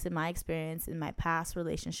 at least in my experience, in my past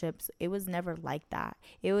relationships, it was never like that.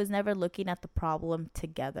 It was never looking at the problem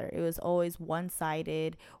together. It was always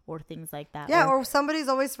one-sided or things like that. Yeah, or somebody's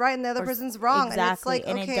always right and the other person's wrong. Exactly. And it's like,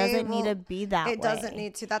 and okay, it doesn't need to be that way. It doesn't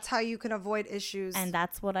need to. That's how you can avoid issues. And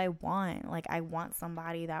that's what I want. Like, I want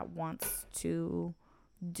somebody that wants to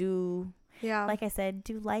do, like I said,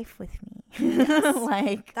 do life with me. Yes.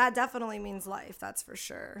 Like, that definitely means life. That's for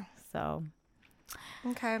sure. So.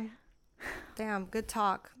 Okay. Damn, good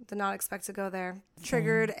talk. Did not expect to go there.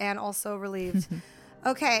 Triggered and also relieved.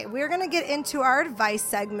 Okay, we're going to get into our advice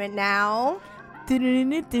segment now.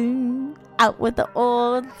 Out with the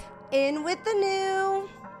old. In with the new.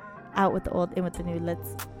 Out with the old, in with the new.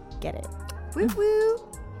 Let's get it. Woo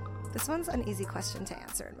woo. This one's an easy question to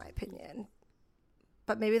answer, in my opinion.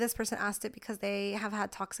 But maybe this person asked it because they have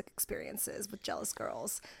had toxic experiences with jealous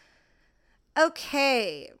girls.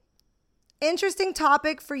 Okay. Interesting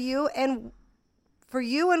topic for you, and for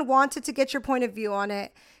you and wanted to get your point of view on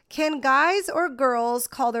it. Can guys or girls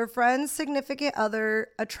call their friend's significant other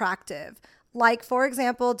attractive? Like, for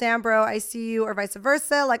example, damn, bro, I see you, or vice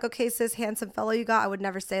versa. Like, okay, sis, handsome fellow you got. I would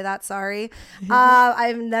never say that. Sorry.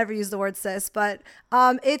 I've never used the word sis, but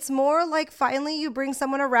it's more like finally you bring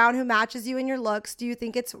someone around who matches you in your looks. Do you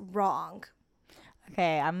think it's wrong?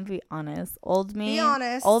 Okay, I'm gonna be honest. Old me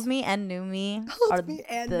and new me are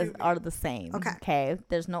the same. Okay.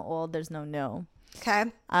 There's no old, there's no new. Okay.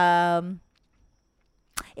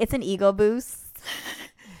 It's an ego boost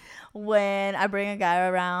when I bring a guy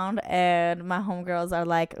around and my homegirls are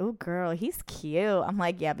like, "Oh, girl, he's cute." I'm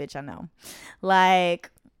like, "Yeah, bitch, I know." Like,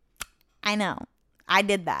 I know. I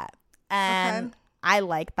did that. And I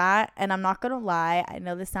like that. And I'm not gonna lie. I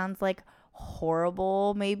know this sounds like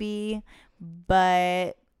horrible, maybe.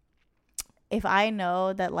 But if I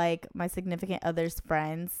know that, like, my significant other's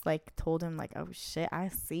friends, like, told him, like, "Oh, shit, I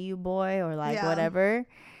see you, boy," or, like, whatever,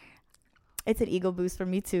 it's an ego boost for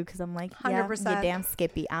me, too, because I'm like, 100%. Yeah, you damn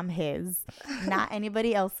Skippy, I'm his. Not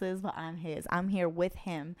anybody else's, but I'm his. I'm here with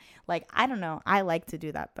him. Like, I don't know. I like to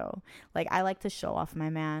do that, though. Like, I like to show off my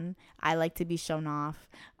man. I like to be shown off.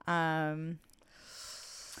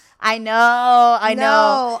 I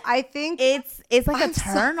know. I think it's like a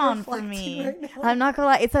turn on for me. Right, I'm not gonna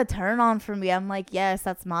lie, it's a turn on for me. I'm like, yes,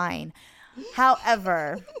 that's mine.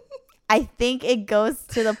 However, I think it goes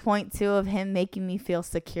to the point too of him making me feel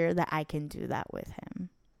secure that I can do that with him.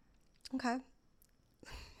 Okay.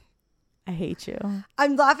 I hate you.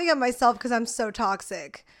 I'm laughing at myself because I'm so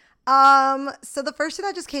toxic. So the first thing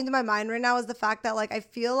that just came to my mind right now is the fact that, like, I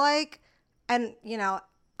feel like, and you know,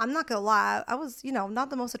 I'm not gonna lie, I was, you know, not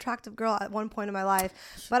the most attractive girl at one point in my life,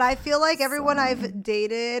 but I feel like everyone I've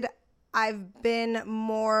dated, I've been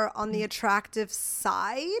more on the attractive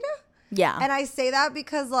side. Yeah. And I say that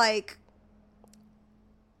because, like,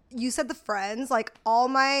 you said the friends, like, all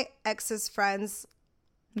my ex's friends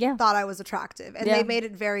thought I was attractive, and they made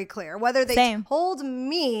it very clear, whether they told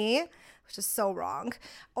me, which is so wrong,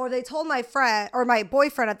 or they told my friend or my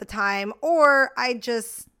boyfriend at the time, or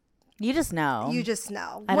you just know.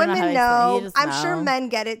 Women know. I'm sure men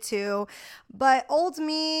get it too. But old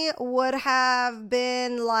me would have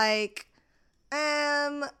been like,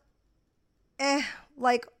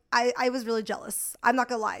 like, I was really jealous. I'm not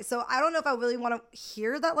gonna lie. So I don't know if I really want to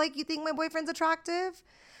hear that, like, you think my boyfriend's attractive.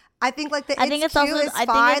 I think, like, it's cute is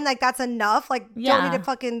fine. Like, that's enough. Like, don't need to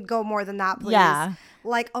fucking go more than that, please. Yeah.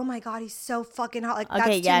 Like, oh my God, he's so fucking hot. Like,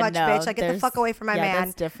 that's too much, bitch. Like, get the fuck away from my man.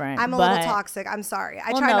 That's different. I'm a little toxic. I'm sorry.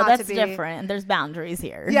 I try not to be. That's different. And there's boundaries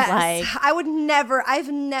here. Yes. Like, I would never,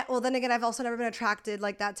 well, then again, I've also never been attracted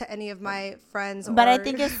like that to any of my friends. But I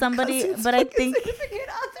think if somebody, significant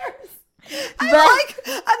others. I've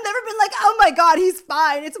never been like, oh my God, he's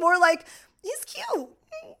fine. It's more like, he's cute.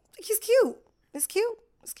 He's cute. It's cute.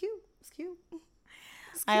 It's cute. It's cute.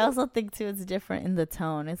 I also think too it's different in the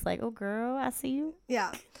tone. It's like, "Oh girl, I see you."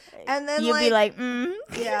 Yeah. And then you'd be like,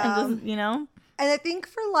 yeah. And just, you know? And I think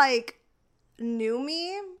for, like, new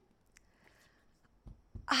me,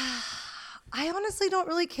 I honestly don't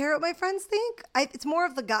really care what my friends think. It's more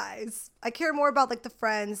of the guys. I care more about, like, the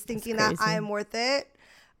friends thinking that I am worth it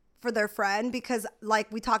for their friend, because,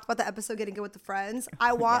 like, we talked about the episode Getting Good with the Friends.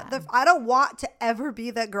 I don't want to ever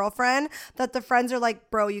be that girlfriend that the friends are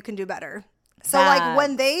like, "Bro, you can do better." So, like,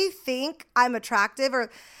 when they think I'm attractive,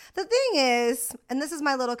 or the thing is, and this is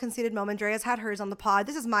my little conceited moment, Drea's had hers on the pod.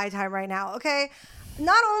 This is my time right now, okay?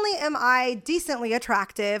 Not only am I decently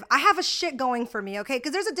attractive, I have a shit going for me, okay?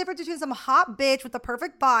 Because there's a difference between some hot bitch with a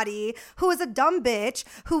perfect body who is a dumb bitch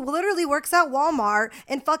who literally works at Walmart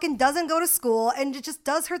and fucking doesn't go to school and just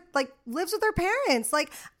does her, like, lives with her parents.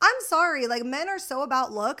 Like, I'm sorry. Like, men are so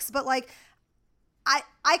about looks, but, like,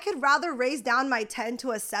 I could rather raise down my 10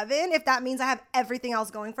 to a 7 if that means I have everything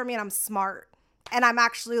else going for me and I'm smart and I'm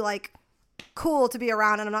actually, like, cool to be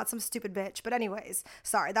around and I'm not some stupid bitch. But anyways,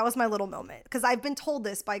 sorry, that was my little moment, because I've been told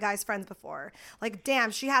this by guys' friends before. Like,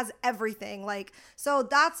 damn, she has everything. Like, so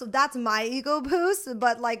that's my ego boost.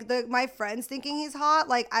 But, like, my friends thinking he's hot,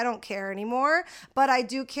 like, I don't care anymore. But I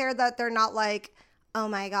do care that they're not like, oh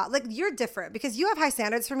my God, like, you're different because you have high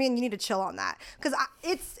standards for me and you need to chill on that. Because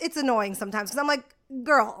it's annoying sometimes, because I'm like,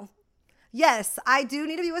 girl, yes, I do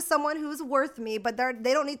need to be with someone who's worth me, but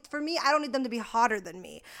they don't need, for me, I don't need them to be hotter than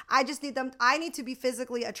me. I just need them, I need to be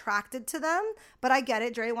physically attracted to them. But I get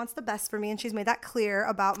it. Dre wants the best for me, and she's made that clear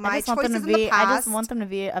about my choices in the past. I just want them to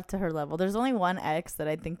be up to her level. There's only one ex that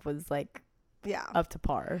I think was, like, up to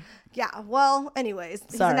par. Yeah. Well, anyways,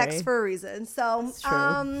 he's an ex for a reason. So,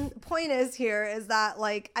 point is here is that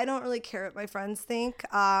like I don't really care what my friends think,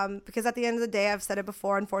 because at the end of the day, I've said it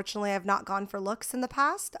before. Unfortunately, I've not gone for looks in the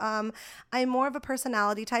past. I'm more of a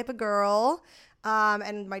personality type of girl.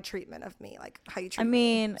 And my treatment of me, like how you treat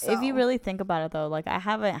me. So, if you really think about it though, like I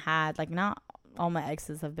haven't had like not all my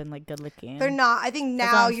exes have been like good looking. They're not. I think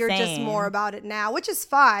now you're just more about it now, which is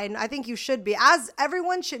fine. I think you should be. As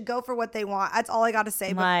everyone should go for what they want. That's all I got to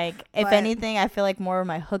say. Like, if anything, I feel like more of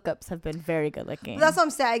my hookups have been very good looking. That's what I'm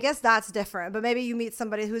saying. I guess that's different. But maybe you meet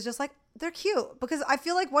somebody who's just like, they're cute. Because I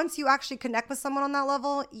feel like once you actually connect with someone on that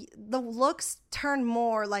level, the looks turn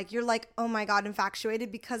more like you're like, oh my God,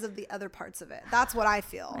 infatuated because of the other parts of it. That's what I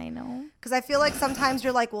feel. I know. Because I feel like sometimes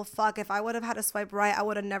you're like, well, fuck, if I would have had to swipe right, I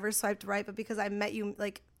would have never swiped right. But because I met you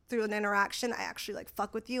like through an interaction, I actually like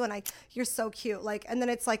fuck with you and you're so cute. Like, and then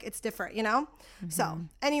it's like, it's different, you know? Mm-hmm. So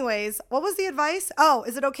anyways, what was the advice? Oh,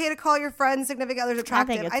 is it okay to call your friends, significant others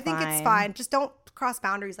attractive? I think it's fine. Just don't cross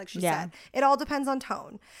boundaries, like she said. It all depends on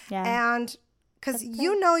tone. Yeah. And because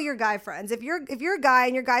you know your guy friends. If you're a guy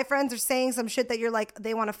and your guy friends are saying some shit that you're like,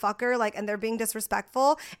 they want to fuck her, like, and they're being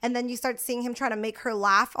disrespectful, and then you start seeing him trying to make her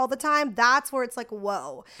laugh all the time, that's where it's like,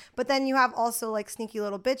 whoa. But then you have also like sneaky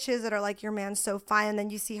little bitches that are like, your man's so fine, and then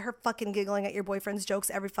you see her fucking giggling at your boyfriend's jokes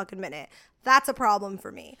every fucking minute. That's a problem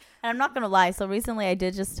for me. And I'm not gonna lie. So recently I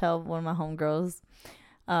did just tell one of my homegirls,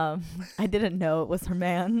 I didn't know it was her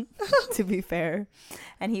man, to be fair.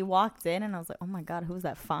 And he walked in and I was like, oh my God, who's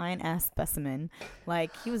that fine ass specimen?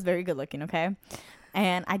 Like, he was very good looking, okay?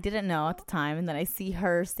 And I didn't know at the time. And then I see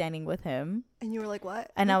her standing with him. And you were like, what?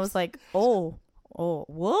 And oops. I was like, oh,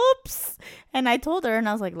 whoops. And I told her, and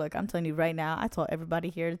I was like, look, I'm telling you right now, I told everybody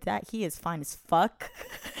here that he is fine as fuck.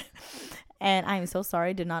 And I am so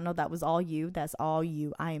sorry. Did not know that was all you. That's all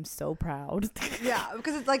you. I am so proud. Yeah,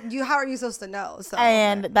 because it's like, how are you supposed to know? So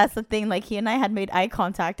and that's the thing. Like, he and I had made eye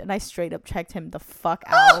contact, and I straight up checked him the fuck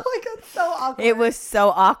out. Oh my God, so awkward. It was so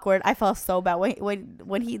awkward. I felt so bad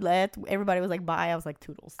when he left. Everybody was like, "Bye." I was like,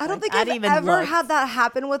 "Toodles." I don't think I've ever had that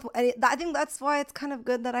happen with any. I think that's why it's kind of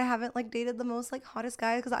good that I haven't like dated the most like hottest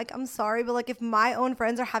guys. Because like, I'm sorry, but like if my own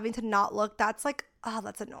friends are having to not look, that's like, oh,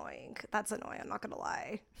 that's annoying. That's annoying. I'm not gonna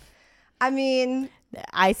lie. I mean,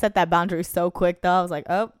 I set that boundary so quick though. I was like,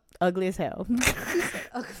 oh, ugly as hell.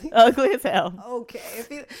 Ugly as hell.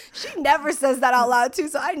 Okay. She never says that out loud too,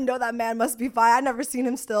 so I know that man must be fine. I never seen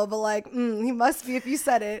him still, but like, he must be if you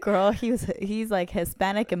said it. Girl, he's like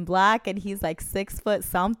Hispanic and black, and he's like 6 foot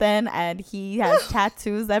something, and he has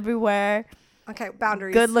tattoos everywhere. Okay,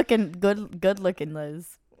 boundaries. Good looking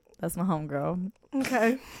Liz. That's my homegirl.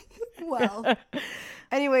 Okay. Well.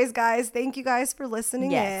 Anyways, guys, thank you guys for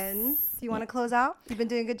listening in. You want to close out? You've been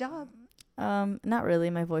doing a good job. Not really.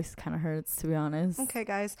 My voice kind of hurts, to be honest. Okay,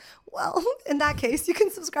 guys. Well, in that case, you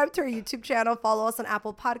can subscribe to our YouTube channel, follow us on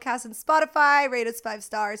Apple Podcasts and Spotify, rate us 5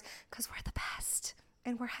 stars, because we're the best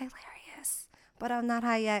and we're hilarious. But I'm not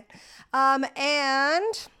high yet.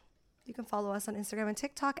 And you can follow us on Instagram and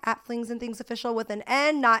TikTok at Flings and Things Official with an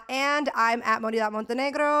N, not and. I'm at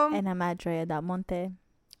Moni.Montenegro. And I'm at Drea.Monte.